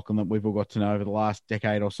Scott McLaughlin that we've all got to know over the last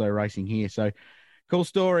decade or so racing here. So cool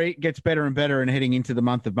story. Gets better and better, and heading into the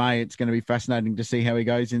month of May, it's going to be fascinating to see how he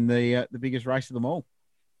goes in the biggest race of them all.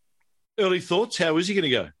 Early thoughts? How is he going to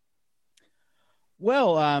go?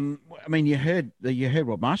 Well, you heard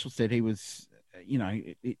what Marshall said. He was,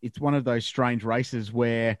 it's one of those strange races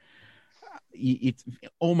where it's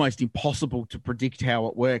almost impossible to predict how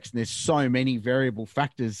it works. And there's so many variable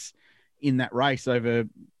factors in that race over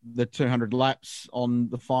the 200 laps on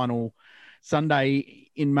the final Sunday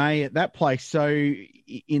in May at that place. So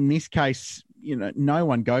in this case, no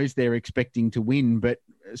one goes there expecting to win, but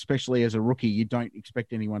especially as a rookie, you don't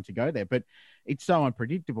expect anyone to go there. But it's so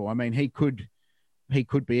unpredictable. I mean, he could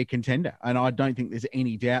be a contender. And I don't think there's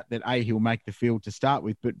any doubt that A, he'll make the field to start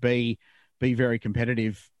with, but B, be very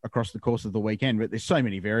competitive across the course of the weekend. But there's so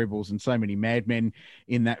many variables and so many madmen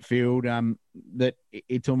in that field that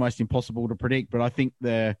it's almost impossible to predict. But I think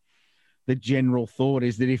the general thought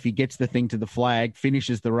is that if he gets the thing to the flag,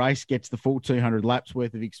 finishes the race, gets the full 200 laps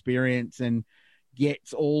worth of experience and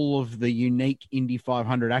gets all of the unique Indy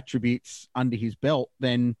 500 attributes under his belt,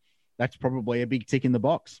 then that's probably a big tick in the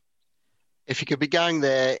box. If you could be going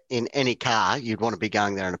there in any car, you'd want to be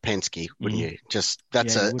going there in a Penske, wouldn't you? Just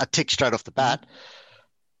that's a tick straight off the bat.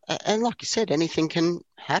 And like you said, anything can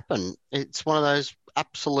happen. It's one of those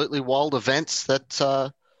absolutely wild events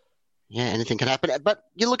that, anything can happen. But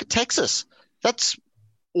you look at Texas. That's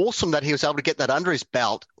awesome that he was able to get that under his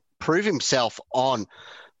belt, prove himself on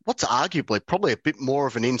what's arguably probably a bit more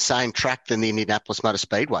of an insane track than the Indianapolis Motor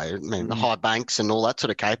Speedway. I mean, the high banks and all that sort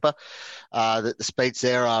of caper. The speeds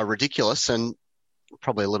there are ridiculous, and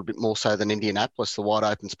probably a little bit more so than Indianapolis. The wide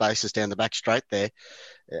open spaces down the back straight there,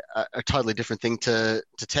 a totally different thing to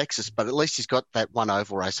Texas. But at least he's got that one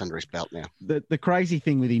oval race under his belt now. The crazy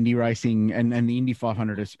thing with Indy racing and the Indy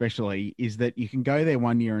 500 especially is that you can go there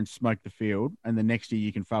one year and smoke the field, and the next year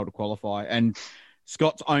you can fail to qualify. And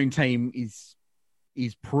Scott's own team is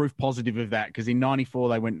proof positive of that, because in 94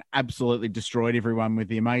 they went and absolutely destroyed everyone with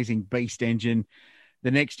the amazing beast engine.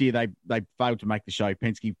 The next year they failed to make the show.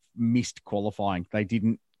 Penske missed qualifying.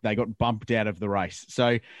 They got bumped out of the race.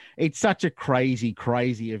 So it's such a crazy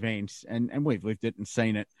event, and we've lived it and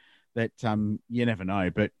seen it, that you never know.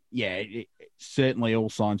 But yeah, certainly all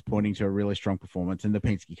signs pointing to a really strong performance, and the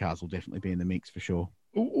Penske cars will definitely be in the mix for sure.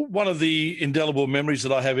 One of the indelible memories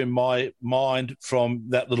that I have in my mind from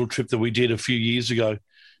that little trip that we did a few years ago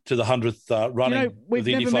to the 100th running. We've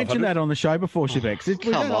never mentioned that on the show before, Shebex. We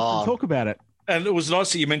don't often talk about it. And it was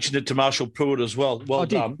nice that you mentioned it to Marshall Pruitt as well. Well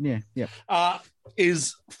done. Yeah.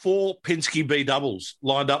 Is 4 Penske B doubles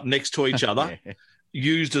lined up next to each other,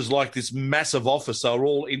 used as like this massive office. They were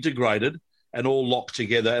all integrated and all locked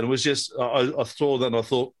together. And it was just, I saw that and I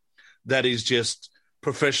thought, that is just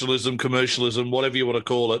professionalism, commercialism, whatever you want to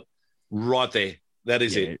call it, right there. That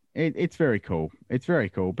is it. It's very cool. It's very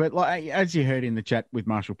cool. But like, as you heard in the chat with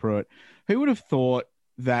Marshall Pruitt, who would have thought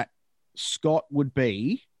that Scott would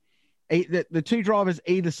be the two drivers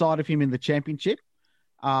either side of him in the championship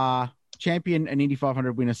are champion and Indy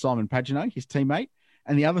 500 winner Simon Pagenaud, his teammate,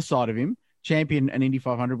 and the other side of him, champion and Indy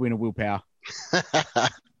 500 winner Will Power.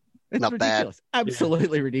 It's not ridiculous. Bad.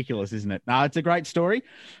 Absolutely ridiculous, isn't it? No, it's a great story.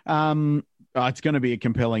 It's going to be a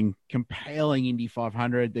compelling Indy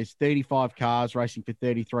 500. There's 35 cars racing for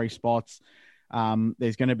 33 spots.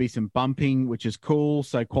 There's going to be some bumping, which is cool.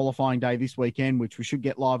 So qualifying day this weekend, which we should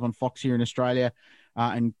get live on Fox here in Australia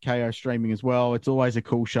and KO streaming as well. It's always a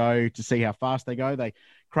cool show to see how fast they go. They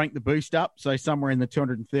crank the boost up, so somewhere in the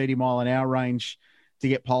 230 mile an hour range to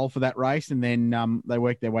get pole for that race. And then they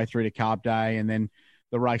work their way through to carb day and then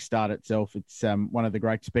the race start itself. It's one of the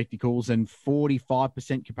great spectacles, and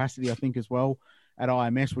 45% capacity, I think, as well at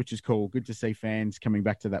IMS, which is cool. Good to see fans coming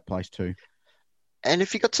back to that place too. And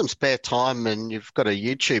if you've got some spare time and you've got a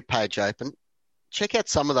YouTube page open, check out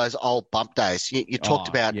some of those old bump days. You talked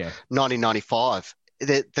about 1995.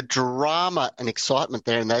 The drama and excitement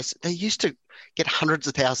there in those, they used to get hundreds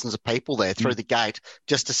of thousands of people there through the gate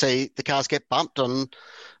just to see the cars get bumped on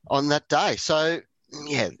that day. So,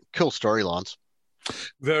 yeah, cool storylines.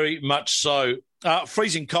 Very much so.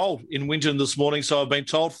 Freezing cold in Winton this morning, so I've been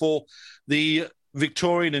told, for the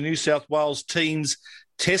Victorian and New South Wales teams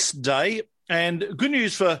test day. And good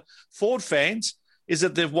news for Ford fans is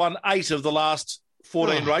that they've won 8 of the last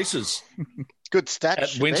 14 races. Good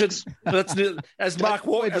stats at Winton. That's as Mark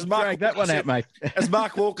Walker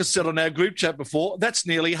said on our group chat before. That's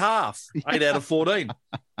nearly half. 8 out of 14.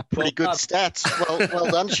 Pretty good stats.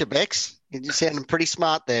 Well done, Shebex. You're sounding pretty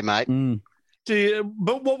smart there, mate.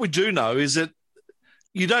 But what we do know is that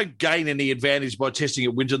you don't gain any advantage by testing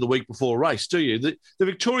at Winton the week before a race, do you? The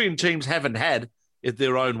Victorian teams haven't had it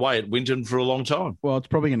their own way at Winton for a long time. Well, it's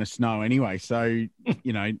probably going to snow anyway, so,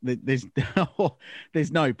 there's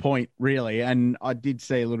no point, really. And I did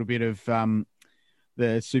see a little bit of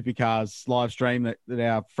the Supercars live stream that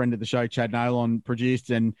our friend of the show, Chad Nolan, produced,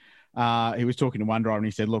 and he was talking to one driver, and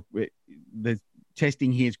he said, look, the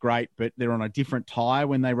testing here is great, but they're on a different tyre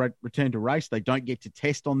when they return to race. They don't get to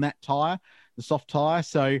test on that tyre, the soft tyre.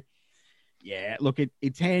 So, yeah, look,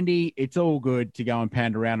 it's handy. It's all good to go and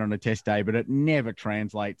pound around on a test day, but it never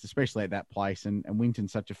translates, especially at that place. And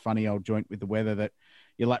Winton's such a funny old joint with the weather that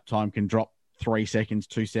your lap time can drop 3 seconds,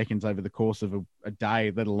 2 seconds over the course of a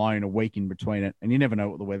day, let alone a week in between it. And you never know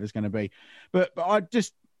what the weather's going to be. But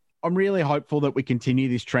I'm really hopeful that we continue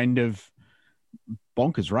this trend of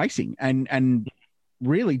bonkers racing and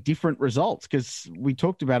really different results, because we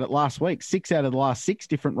talked about it last week, 6 out of the last 6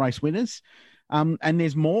 different race winners. And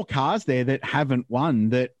there's more cars there that haven't won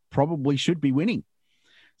that probably should be winning.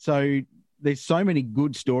 So there's so many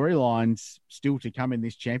good storylines still to come in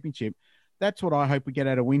this championship. That's what I hope we get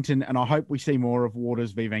out of Winton, and I hope we see more of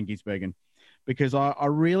Waters v Van Gisbergen, because I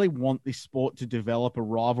really want this sport to develop a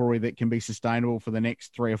rivalry that can be sustainable for the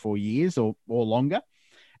next 3 or 4 years or longer.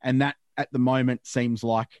 And that, at the moment, seems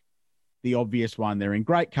like the obvious one. They're in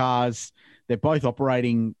great cars. They're both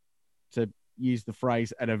operating, to use the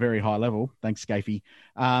phrase, at a very high level. Thanks, Scafey.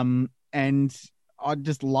 And I'd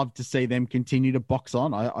just love to see them continue to box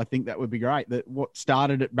on. I think that would be great. That what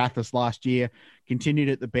started at Bathurst last year continued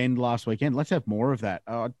at the Bend last weekend. Let's have more of that.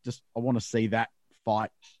 I want to see that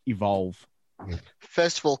fight evolve.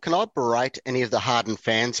 First of all, can I berate any of the hardened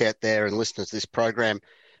fans out there and listeners to this program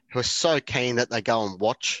who are so keen that they go and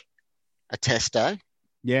watch a test day?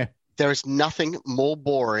 Yeah. There is nothing more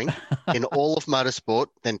boring in all of motorsport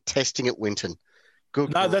than testing at Winton.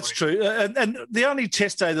 No, that's true. And the only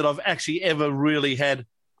test day that I've actually ever really had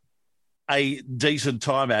a decent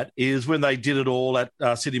time at is when they did it all at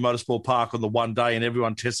Sydney Motorsport Park on the one day and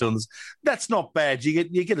everyone tested on this. That's not bad.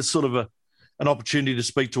 You get a sort of an opportunity to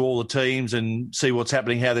speak to all the teams and see what's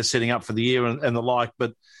happening, how they're setting up for the year and the like.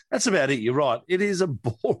 But that's about it. You're right. It is a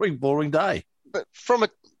boring day. But from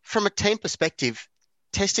a team perspective,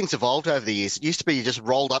 testing's evolved over the years. It used to be you just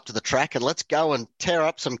rolled up to the track and let's go and tear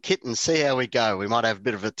up some kit and see how we go. We might have a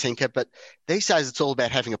bit of a tinker, but these days it's all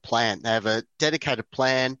about having a plan. They have a dedicated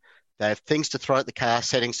plan. They have things to throw at the car,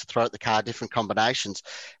 settings to throw at the car, different combinations.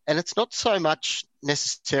 And it's not so much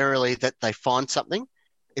necessarily that they find something.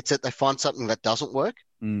 It's that they find something that doesn't work.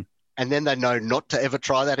 And then they know not to ever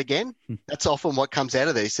try that again. That's often what comes out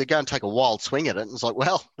of these. They go and take a wild swing at it, and it's like,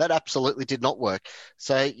 well, that absolutely did not work.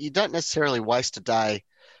 So you don't necessarily waste a day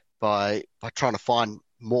by trying to find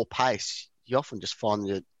more pace. You often just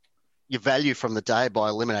find your value from the day by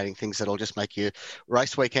eliminating things that'll just make your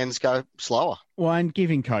race weekends go slower. Well, and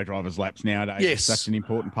giving co-drivers laps nowadays is such an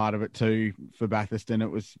important part of it too for Bathurst, and it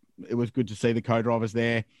was good to see the co-drivers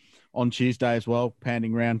there on Tuesday as well,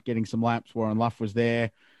 pounding around, getting some laps. Warren Luff was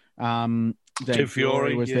there. Dan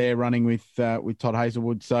Fiore was there running with Todd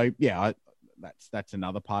Hazelwood. So yeah, that's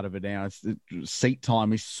another part of it now. Seat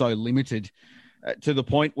time is so limited to the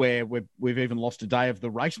point where we've even lost a day of the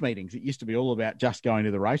race meetings. It used to be all about just going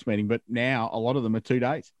to the race meeting, but now a lot of them are 2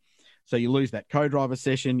 days. So you lose that co-driver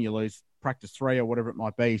session, you lose practice 3 or whatever it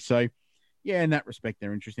might be. So yeah, in that respect,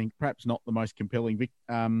 they're interesting. Perhaps not the most compelling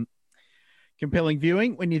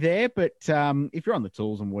viewing when you're there, but if you're on the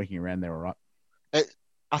tools and working around, they're all right.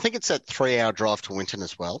 I think it's that 3-hour drive to Winton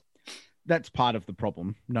as well. That's part of the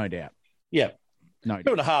problem, no doubt. Yeah. No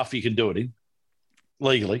 2.5 you can do it in,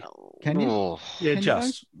 legally. Can you? Oh. Yeah, Can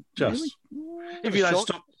just. Really? If you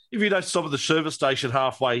don't stop at the service station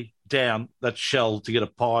halfway down that Shell to get a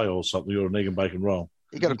pie or something or an egg and bacon roll.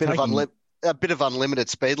 You got a bit of unlimited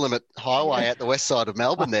speed limit highway at the west side of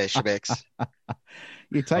Melbourne there, Shebex.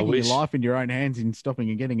 You're taking your life in your own hands in stopping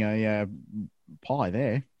and getting a pie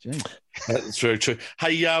there. Jeez. That's very true.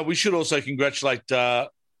 Hey, we should also congratulate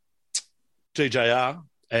DJR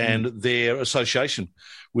and their association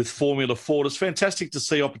with Formula Ford. It's fantastic to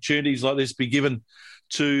see opportunities like this be given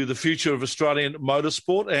to the future of Australian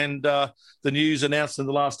motorsport, and the news announced in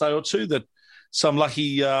the last day or two that some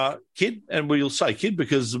lucky kid, and we'll say kid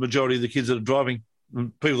because the majority of the kids that are driving,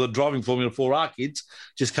 people that are driving Formula 4 are kids,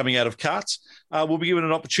 just coming out of karts, will be given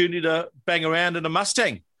an opportunity to bang around in a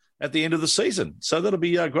Mustang at the end of the season. So that'll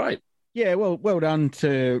be great. Yeah, well done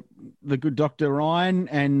to the good Dr. Ryan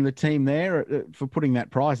and the team there for putting that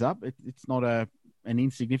prize up. It's not an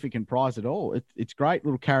insignificant prize at all. It's great,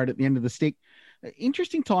 little carrot at the end of the stick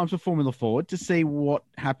interesting times for Formula Ford to see what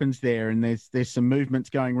happens there. And there's some movements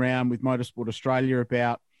going around with Motorsport Australia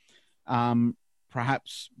about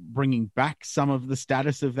perhaps bringing back some of the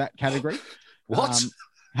status of that category. What?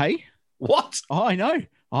 Hey? What? Oh, I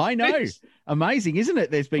know. Yes. Amazing, isn't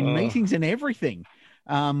it? There's been meetings and everything.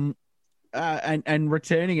 And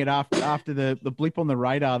returning it after the blip on the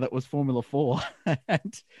radar that was Formula 4.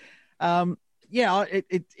 And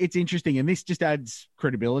it's interesting. And this just adds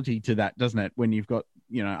credibility to that, doesn't it? When you've got,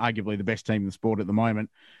 arguably the best team in the sport at the moment,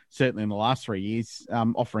 certainly in the last 3 years,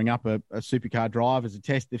 offering up a supercar drive as a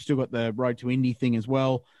test. They've still got the Road to Indy thing as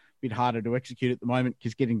well. A bit harder to execute at the moment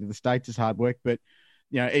because getting to the States is hard work. But,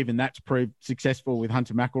 even that's proved successful with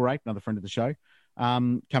Hunter McElrath, another friend of the show,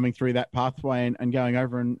 coming through that pathway and going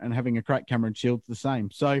over and having a crack. Cameron Shields the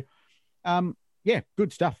same. So,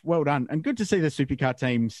 good stuff. Well done. And good to see the supercar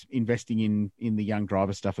teams investing in the young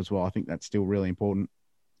driver stuff as well. I think that's still really important.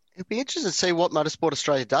 It'd be interesting to see what Motorsport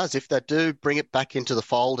Australia does. If they do bring it back into the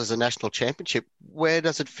fold as a national championship, where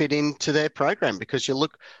does it fit into their program? Because you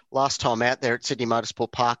look last time out there at Sydney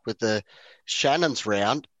Motorsport Park with the Shannon's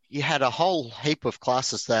round, you had a whole heap of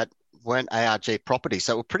classes that weren't ARG property,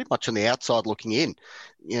 so we're pretty much on the outside looking in.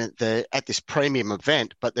 They're at this premium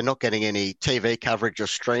event, but they're not getting any TV coverage or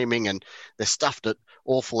streaming, and they're stuffed at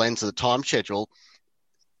awful ends of the time schedule.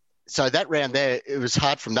 So that round there, it was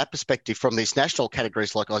hard from that perspective, from these national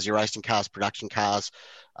categories like Aussie Racing Cars, Production Cars,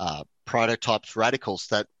 Prototypes, Radicals,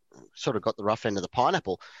 that sort of got the rough end of the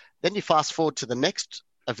pineapple. Then you fast forward to the next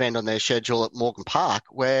event on their schedule at Morgan Park,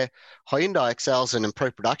 where Hyundai Excels and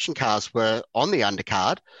Improved Production Cars were on the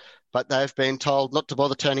undercard, but they've been told not to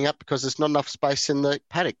bother turning up because there's not enough space in the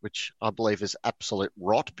paddock, which I believe is absolute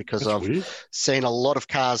rot, because I've seen a lot of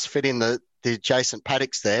cars fit in the adjacent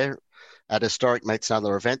paddocks there at historic meets and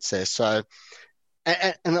other events there. So,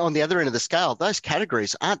 and on the other end of the scale, those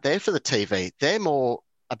categories aren't there for the TV. They're more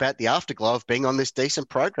about the afterglow of being on this decent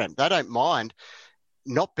program. They don't mind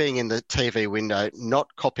not being in the TV window,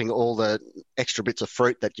 not copping all the extra bits of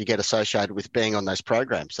fruit that you get associated with being on those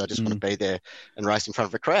programs. They just want to be there and race in front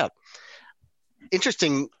of a crowd.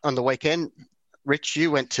 Interesting, on the weekend, Rich, you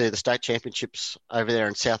went to the state championships over there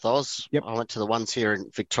in South Oz. Yep. I went to the ones here in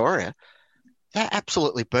Victoria. They're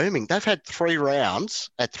absolutely booming. They've had 3 rounds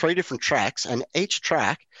at 3 different tracks, and each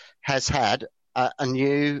track has had a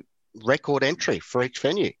new record entry for each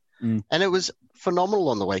venue. And it was phenomenal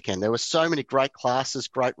on the weekend. There were so many great classes,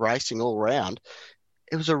 great racing all around.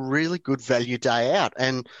 It was a really good value day out.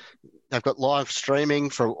 And they've got live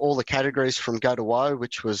streaming for all the categories from Go to Woe,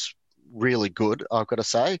 which was really good, I've got to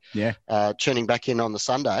say. Yeah. Tuning back in on the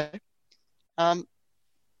Sunday.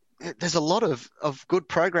 There's a lot of good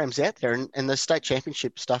programs out there, and the state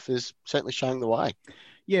championship stuff is certainly showing the way.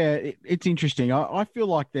 Yeah, it's interesting. I feel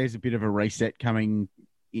like there's a bit of a reset coming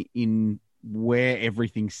in where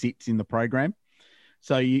everything sits in the program.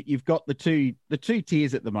 So you've got the two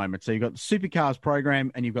tiers at the moment. So you've got the Supercars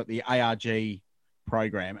program and you've got the ARG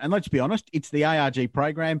program. And let's be honest, it's the ARG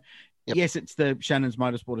program. Yep. Yes, it's the Shannon's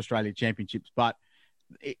Motorsport Australia Championships, but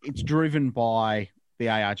it's driven by the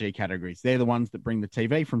ARG categories. They're the ones that bring the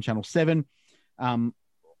TV from Channel 7.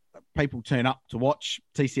 People turn up to watch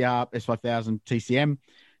TCR, S5000, TCM,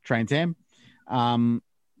 Trans Am,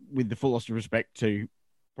 with the fullest of respect to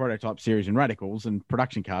Prototype Series and Radicals and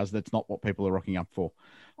Production Cars. That's not what people are rocking up for.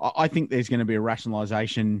 I think there's going to be a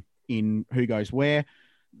rationalisation in who goes where.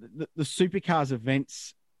 The Supercars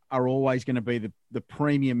events are always going to be the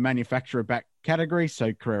premium manufacturer-backed category.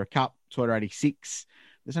 So Carrera Cup, Toyota 86.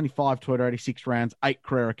 There's only 5 Toyota 86 rounds, 8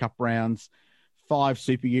 Carrera Cup rounds, 5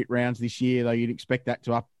 Super Ute rounds this year, though you'd expect that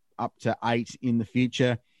to up to 8 in the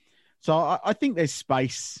future. So I think there's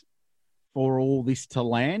space for all this to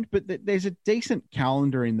land, but there's a decent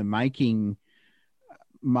calendar in the making,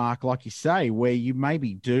 Mark, like you say, where you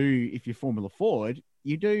maybe do, if you're Formula Ford,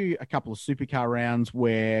 you do a couple of supercar rounds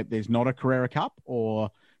where there's not a Carrera Cup or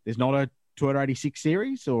there's not a Toyota 86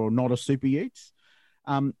 series or not a Super Utes.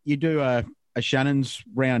 You do a Shannon's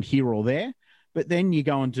round here or there, but then you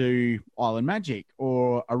go and do Island Magic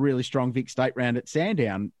or a really strong Vic State round at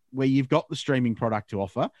Sandown, where you've got the streaming product to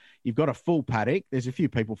offer. You've got a full paddock. There's a few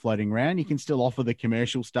people floating around. You can still offer the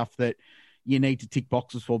commercial stuff that you need to tick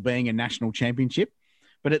boxes for being a national championship.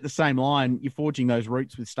 But at the same line, you're forging those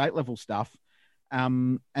routes with state level stuff.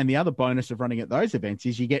 And the other bonus of running at those events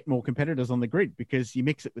is you get more competitors on the grid because you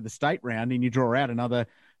mix it with the state round and you draw out another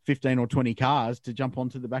 15 or 20 cars to jump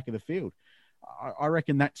onto the back of the field. I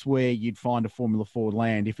reckon that's where you'd find a Formula Ford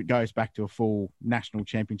land if it goes back to a full national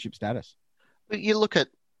championship status. You look at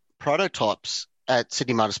Prototypes at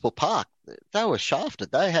Sydney Motorsport Park. They were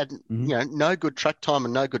shafted. They had no good track time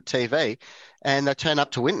and no good TV, and they turn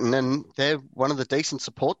up to Winton and they're one of the decent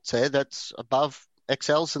supports there that's above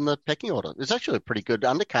XLs in the pecking order. It's actually a pretty good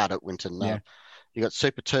undercard at Winton. Yeah. You got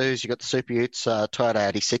Super 2s, you got the Super Utes,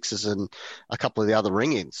 Toyota 86s, and a couple of the other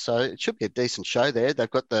ring-ins. So it should be a decent show there. They've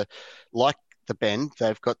got the Bend,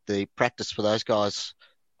 they've got the practice for those guys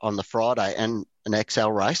on the Friday and an XL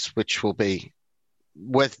race, which will be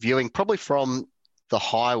worth viewing probably from the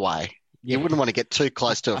highway. You wouldn't want to get too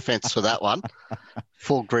close to a fence for that one.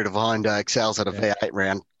 Full grid of Hyundai XLs at a V8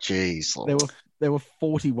 round. Jeez. There were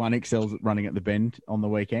 41 XLs running at the Bend on the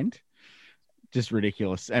weekend. Just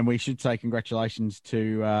ridiculous. And we should say congratulations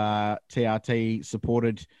to TRT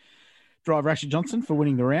supported driver Asher Johnson for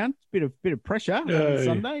winning the round. Bit of pressure on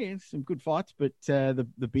Sunday. Some good fights, but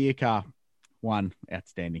the beer car won.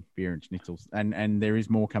 Outstanding beer and schnitzels. And there is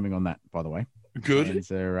more coming on that, by the way. Good.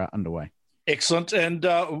 Plans are underway. Excellent. And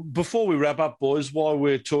before we wrap up, boys, while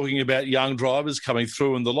we're talking about young drivers coming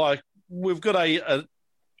through and the like, we've got an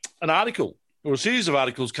article or a series of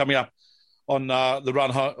articles coming up on the run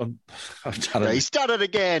home. He started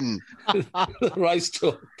again. The race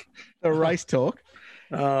talk. The race talk.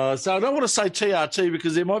 So I don't want to say TRT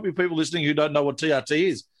because there might be people listening who don't know what TRT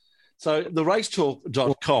is. So the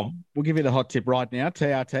racetalk.com. We'll give you the hot tip right now.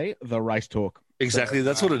 TRT, the race talk. Exactly. So,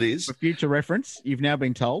 that's what it is. For future reference, you've now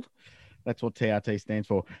been told. That's what TRT stands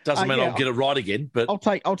for. Doesn't mean I'll get it right again, but I'll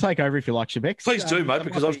take over if you like, Shebex. Please do, mate,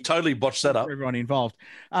 because I've totally botched that up. For everyone involved.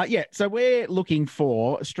 So we're looking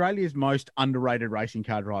for Australia's most underrated racing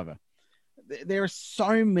car driver. There are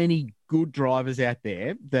so many good drivers out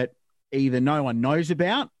there that either no one knows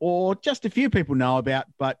about or just a few people know about,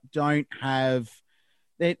 but don't have.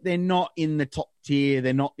 They're not in the top tier.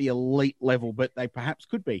 They're not the elite level, but they perhaps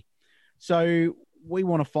could be. So we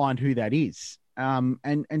want to find who that is.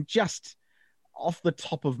 And just off the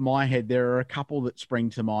top of my head, there are a couple that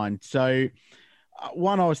spring to mind. So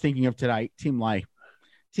one I was thinking of today, Tim Lay.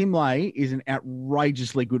 Tim Lay is an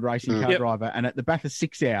outrageously good racing car driver. And at the Bathurst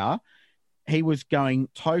 6 Hour, he was going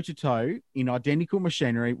toe-to-toe in identical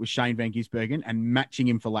machinery with Shane Van Gisbergen and matching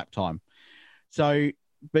him for lap time. So,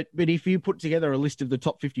 but if you put together a list of the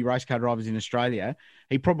top 50 race car drivers in Australia,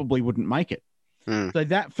 he probably wouldn't make it. So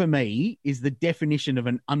that, for me, is the definition of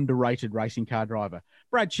an underrated racing car driver.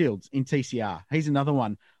 Brad Shields in TCR. He's another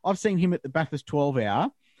one. I've seen him at the Bathurst 12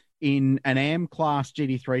 Hour in an AM-class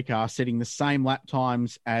GT3 car setting the same lap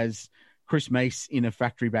times as Chris Meese in a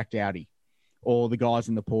factory-backed Audi or the guys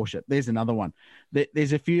in the Porsche. There's another one.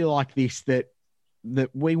 There's a few like this that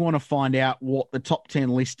we want to find out what the top 10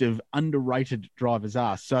 list of underrated drivers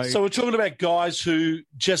are. So we're talking about guys who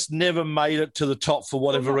just never made it to the top for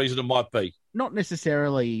whatever reason it might be. Not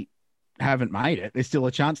necessarily haven't made it. There's still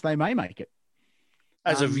a chance they may make it.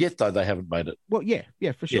 As of yet, though, they haven't made it. Well, yeah,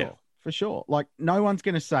 for sure. Yeah. For sure. Like, no one's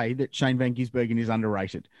going to say that Shane Van Gisbergen is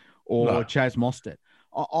underrated or Chaz Mostert.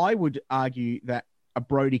 I would argue that a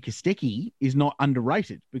Brody Kostecki is not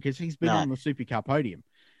underrated because he's been on the Supercar podium.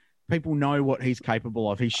 People know what he's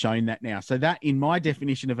capable of. He's shown that now. So that, in my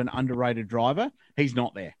definition of an underrated driver, he's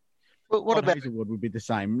not there. Well, what about Hazelwood would be the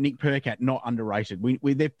same. Nick Percat, not underrated.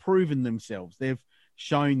 They've proven themselves. They've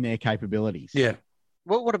shown their capabilities. Yeah.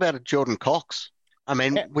 Well, what about a Jordan Cox? I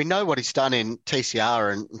mean, we know what he's done in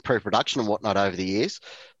TCR and pre-production and whatnot over the years,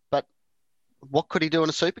 but what could he do in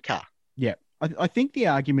a supercar? Yeah. I think the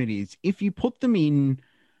argument is if you put them in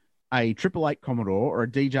a 888 Commodore or a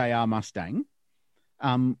DJR Mustang,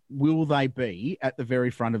 will they be at the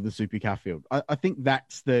very front of the supercar field? I think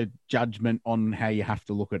that's the judgment on how you have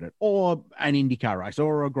to look at it. Or an IndyCar race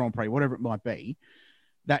or a Grand Prix, whatever it might be.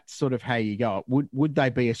 That's sort of how you go. Would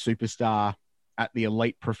they be a superstar at the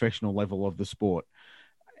elite professional level of the sport?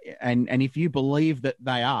 And if you believe that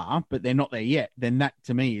they are, but they're not there yet, then that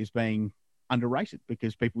to me is being underrated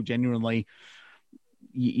because people genuinely,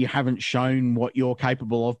 you haven't shown what you're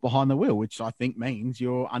capable of behind the wheel, which I think means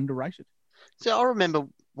you're underrated. So I remember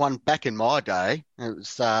one back in my day. It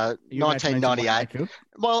was 1998.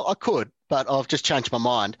 Well, I could, but I've just changed my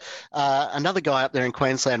mind. Another guy up there in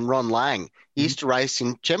Queensland, Ron Lang, he used to race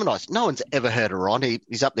in Geminis. No one's ever heard of Ron.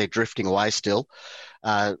 He's up there drifting away still,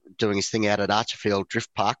 doing his thing out at Archerfield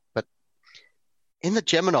Drift Park. But in the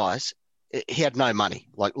Geminis, he had no money,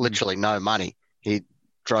 like literally no money. He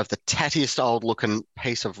drove the tattiest old-looking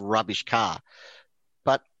piece of rubbish car.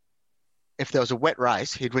 But if there was a wet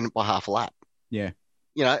race, he'd win it by half a lap. Yeah.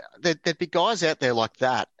 You know, there'd be guys out there like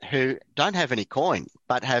that who don't have any coin,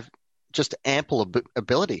 but have just ample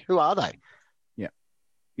ability. Who are they?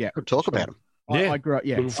 Yeah. Could talk about them. Yeah. I grew up,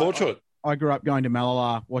 looking forward to it. I grew up going to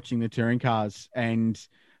Malala, watching the touring cars, and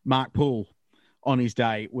Mark Poole on his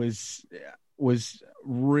day was was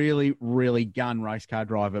really, really gun race car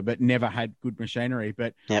driver, but never had good machinery.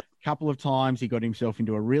 But a couple of times he got himself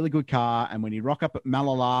into a really good car, and when he'd rock up at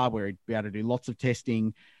Malala, where he'd be able to do lots of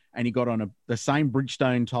testing, and he got on the same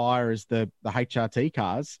Bridgestone tyre as the HRT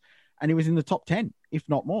cars, and he was in the top 10, if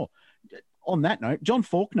not more. On that note, John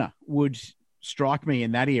Faulkner would strike me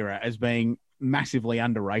in that era as being massively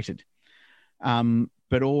underrated,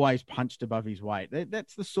 but always punched above his weight.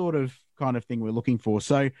 That's the sort of kind of thing we're looking for.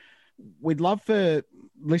 So we'd love for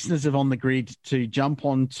listeners of On the Grid to jump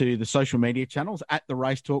onto the social media channels at The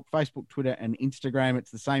Race Talk, Facebook, Twitter, and Instagram.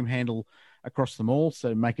 It's the same handle across them all,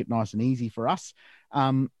 so make it nice and easy for us.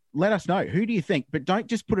 Let us know. Who do you think? But don't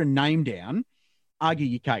just put a name down. Argue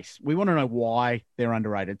your case. We want to know why they're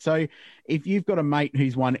underrated. So if you've got a mate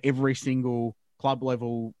who's won every single club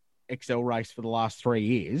level XL race for the last 3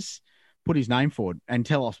 years, put his name forward and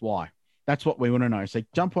tell us why. That's what we want to know. So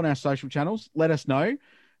jump on our social channels. Let us know.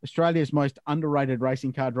 Australia's most underrated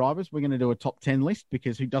racing car drivers. We're going to do a top 10 list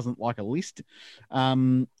because who doesn't like a list?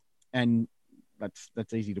 And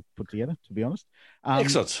that's easy to put together, to be honest.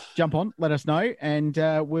 Excellent. Jump on, let us know, and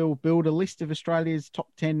we'll build a list of Australia's top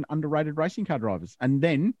 10 underrated racing car drivers. And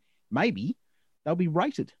then maybe they'll be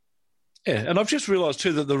rated. Yeah, and I've just realised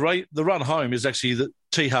too that the run home is actually the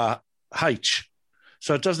TRH.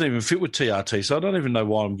 So it doesn't even fit with TRT. So I don't even know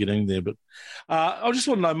why I'm getting there. But I just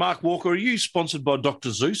want to know, Mark Walker, are you sponsored by Dr.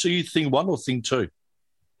 Zeus? Are you Thing 1 or Thing 2?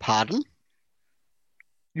 Pardon?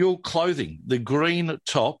 Your clothing, the green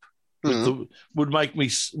top, would make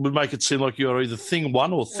it seem like you're either Thing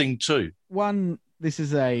 1 or Thing 2. One, this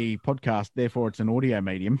is a podcast, therefore it's an audio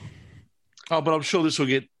medium. Oh, but I'm sure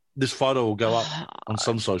this photo will go up on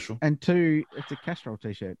some social. And 2, it's a Castrol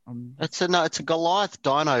T-shirt. It's a Goliath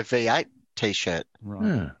Dyno V8 T-shirt.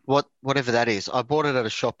 Right. Yeah. Whatever that is. I bought it at a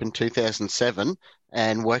shop in 2007,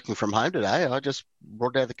 and working from home today, I just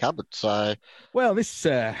brought it out of the cupboard. So, well, this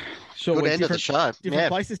sure good end of the show. Different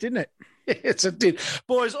places, didn't it? Yes, it did.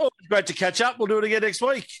 Boys, always great to catch up. We'll do it again next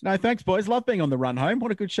week. No, thanks, boys. Love being on the run home.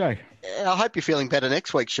 What a good show. I hope you're feeling better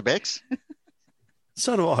next week, Shebex.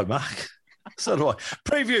 So do I, Mark. So do I.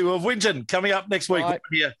 Preview of Winton coming up next week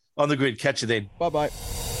here on The Grid. Catch you then. Bye-bye.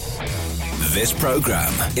 This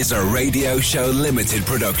program is a Radio Show Limited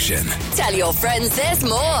production. Tell your friends there's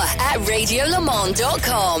more at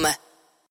radiolemans.com.